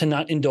me to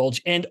not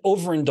indulge and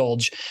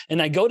overindulge.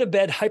 And I go to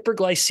bed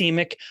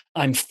hyperglycemic.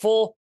 I'm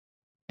full.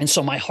 And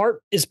so my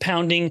heart is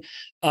pounding,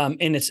 and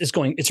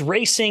it's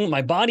racing.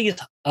 My body is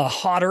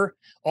hotter.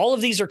 All of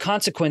these are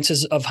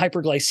consequences of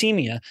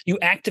hyperglycemia. You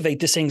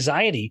activate this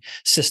anxiety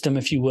system,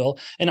 if you will,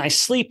 and I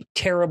sleep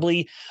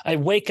terribly. I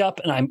wake up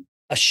and I'm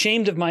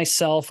ashamed of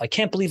myself. I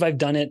can't believe I've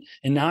done it.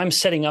 And now I'm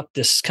setting up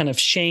this kind of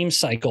shame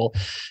cycle.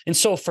 And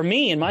so for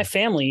me and my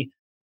family,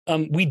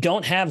 we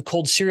don't have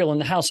cold cereal in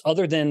the house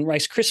other than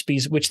Rice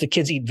Krispies, which the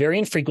kids eat very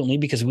infrequently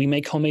because we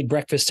make homemade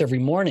breakfast every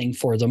morning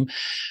for them.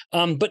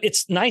 But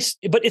it's nice,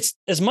 but it's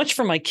as much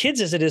for my kids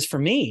as it is for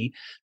me,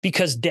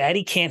 because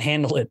daddy can't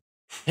handle it.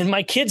 And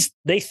my kids,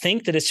 they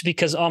think that it's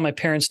because, my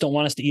parents don't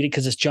want us to eat it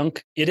because it's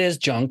junk. It is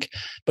junk,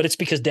 but it's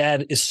because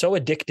dad is so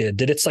addicted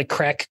that it's like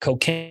crack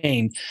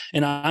cocaine,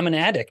 and I'm an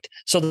addict.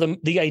 So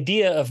the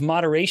idea of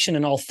moderation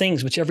in all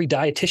things, which every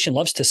dietitian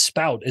loves to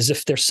spout as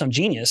if they're some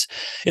genius,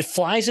 it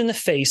flies in the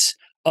face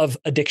of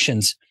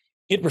addictions.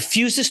 It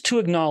refuses to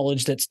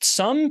acknowledge that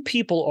some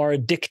people are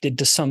addicted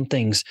to some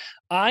things.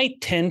 I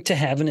tend to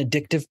have an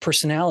addictive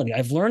personality.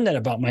 I've learned that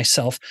about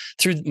myself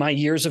through my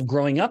years of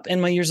growing up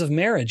and my years of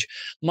marriage.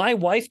 My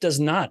wife does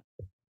not.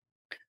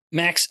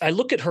 Max, I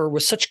look at her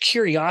with such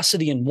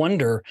curiosity and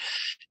wonder,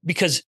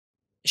 because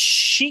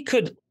she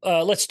could,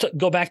 let's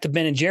go back to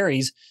Ben and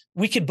Jerry's.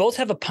 We could both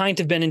have a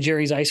pint of Ben and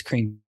Jerry's ice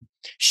cream.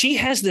 She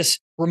has this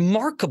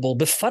remarkable,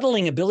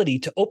 befuddling ability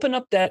to open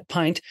up that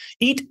pint,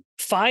 eat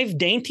 5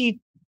 dainty,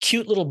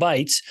 cute little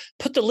bites,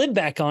 put the lid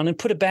back on and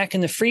put it back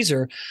in the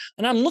freezer.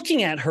 And I'm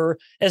looking at her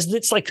as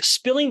it's like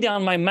spilling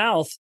down my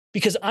mouth,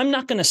 because I'm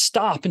not going to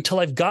stop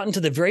until I've gotten to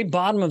the very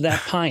bottom of that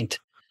pint.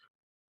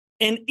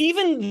 And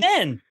even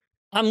then,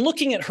 I'm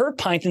looking at her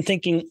pint and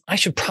thinking, I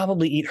should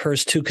probably eat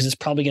hers too, because it's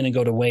probably going to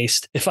go to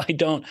waste if I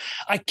don't.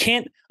 I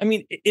can't. I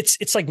mean,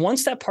 it's like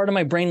once that part of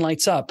my brain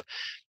lights up,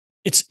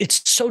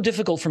 it's so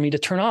difficult for me to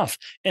turn off.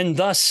 And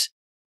thus,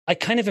 I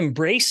kind of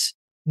embrace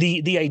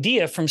the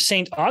idea from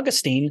St.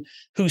 Augustine,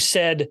 who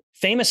said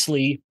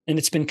famously, and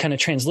it's been kind of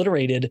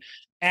transliterated,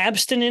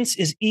 abstinence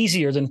is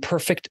easier than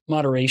perfect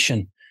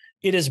moderation.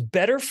 It is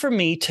better for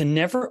me to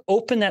never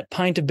open that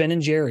pint of Ben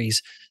and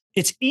Jerry's.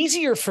 It's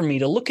easier for me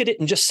to look at it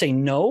and just say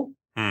no,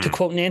 to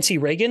quote Nancy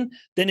Reagan,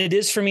 than it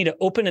is for me to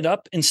open it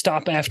up and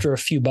stop after a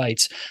few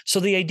bites. So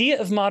the idea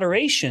of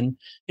moderation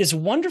is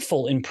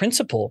wonderful in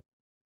principle,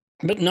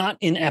 but not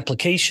in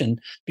application,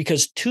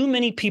 because too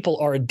many people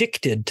are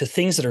addicted to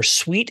things that are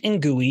sweet and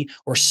gooey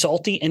or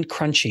salty and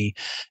crunchy.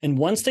 And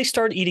once they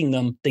start eating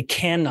them, they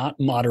cannot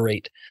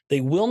moderate. They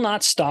will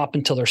not stop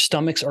until their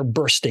stomachs are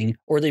bursting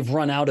or they've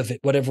run out of it,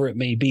 whatever it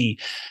may be.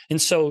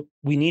 And so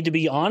we need to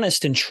be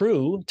honest and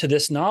true to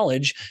this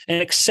knowledge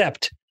and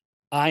accept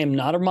I am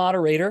not a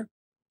moderator,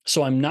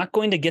 so I'm not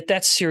going to get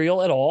that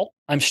cereal at all.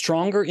 I'm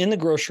stronger in the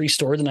grocery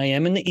store than I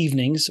am in the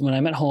evenings when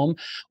I'm at home,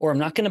 or I'm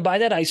not going to buy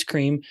that ice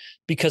cream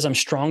because I'm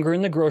stronger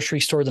in the grocery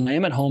store than I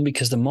am at home,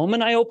 because the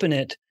moment I open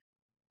it,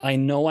 I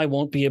know I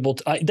won't be able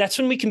to. That's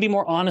when we can be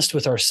more honest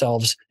with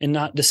ourselves and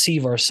not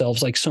deceive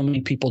ourselves like so many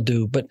people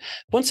do. But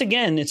once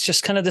again, it's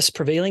just kind of this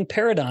prevailing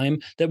paradigm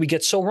that we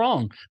get so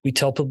wrong. We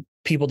tell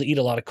people to eat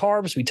a lot of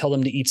carbs. We tell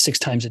them to eat 6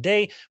 times a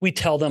day. We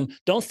tell them,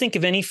 don't think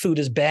of any food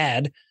as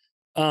bad.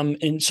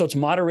 And so it's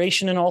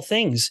moderation in all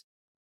things.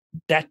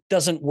 that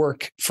doesn't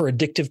work for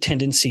addictive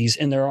tendencies.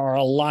 And there are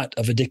a lot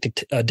of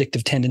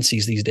addictive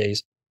tendencies these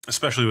days.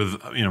 Especially with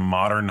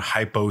modern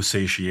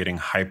hypo-satiating,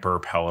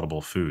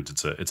 hyper-palatable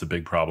foods. It's a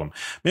big problem.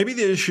 Maybe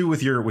the issue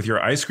with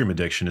your ice cream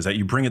addiction is that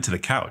you bring it to the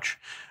couch.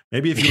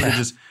 Maybe if you were to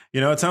just,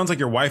 it sounds like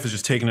your wife is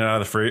just taking it out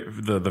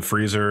of the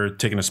freezer,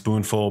 taking a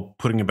spoonful,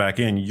 putting it back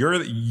in.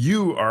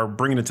 You are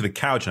bringing it to the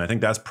couch, and I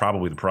think that's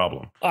probably the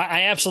problem.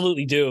 I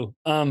absolutely do.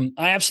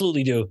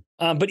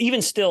 But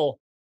even still,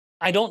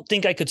 I don't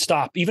think I could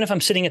stop. Even if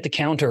I'm sitting at the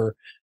counter,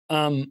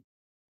 I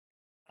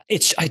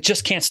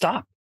just can't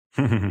stop.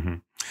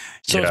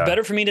 So it's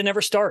better for me to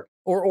never start,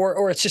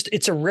 or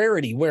it's a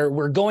rarity where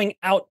we're going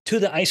out to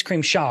the ice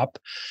cream shop,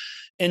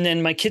 and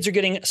then my kids are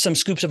getting some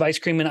scoops of ice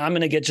cream, and I'm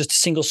going to get just a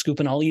single scoop,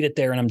 and I'll eat it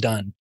there, and I'm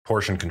done.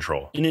 Portion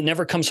control. And it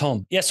never comes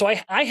home. Yeah, so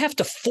I have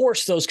to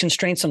force those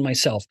constraints on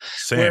myself.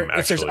 Same, actually.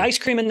 If there's ice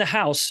cream in the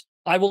house,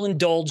 I will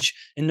indulge,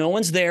 and no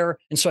one's there,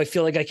 and so I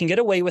feel like I can get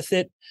away with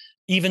it,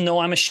 even though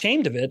I'm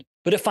ashamed of it.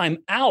 But if I'm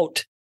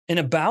out and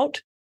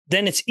about,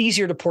 then it's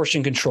easier to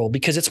portion control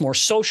because it's more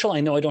social.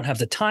 I know I don't have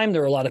the time.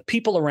 There are a lot of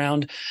people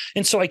around.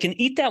 And so I can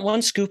eat that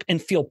one scoop and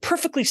feel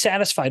perfectly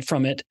satisfied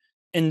from it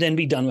and then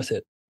be done with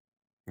it.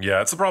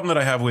 Yeah, it's the problem that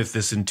I have with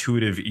this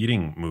intuitive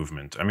eating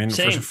movement. I mean,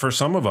 for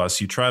some of us,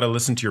 you try to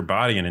listen to your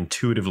body and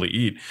intuitively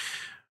eat.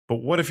 But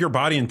what if your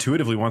body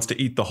intuitively wants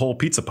to eat the whole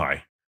pizza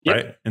pie? Yep.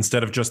 Right?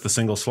 Instead of just the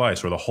single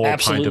slice or the whole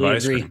pint of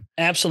ice cream.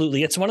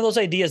 Absolutely. It's one of those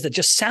ideas that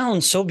just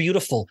sounds so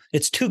beautiful.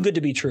 It's too good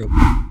to be true.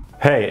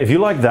 Hey, if you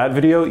like that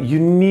video, you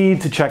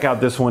need to check out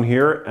this one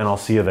here, and I'll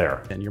see you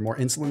there. And you're more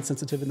insulin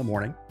sensitive in the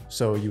morning,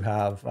 so you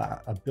have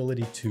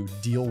ability to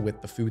deal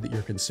with the food that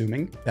you're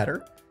consuming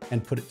better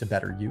and put it to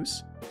better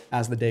use.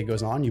 As the day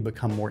goes on, you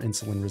become more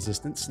insulin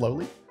resistant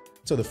slowly.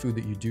 So the food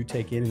that you do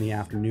take in the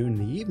afternoon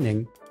and the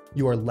evening,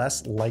 you are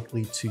less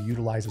likely to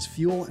utilize as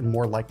fuel and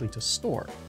more likely to store.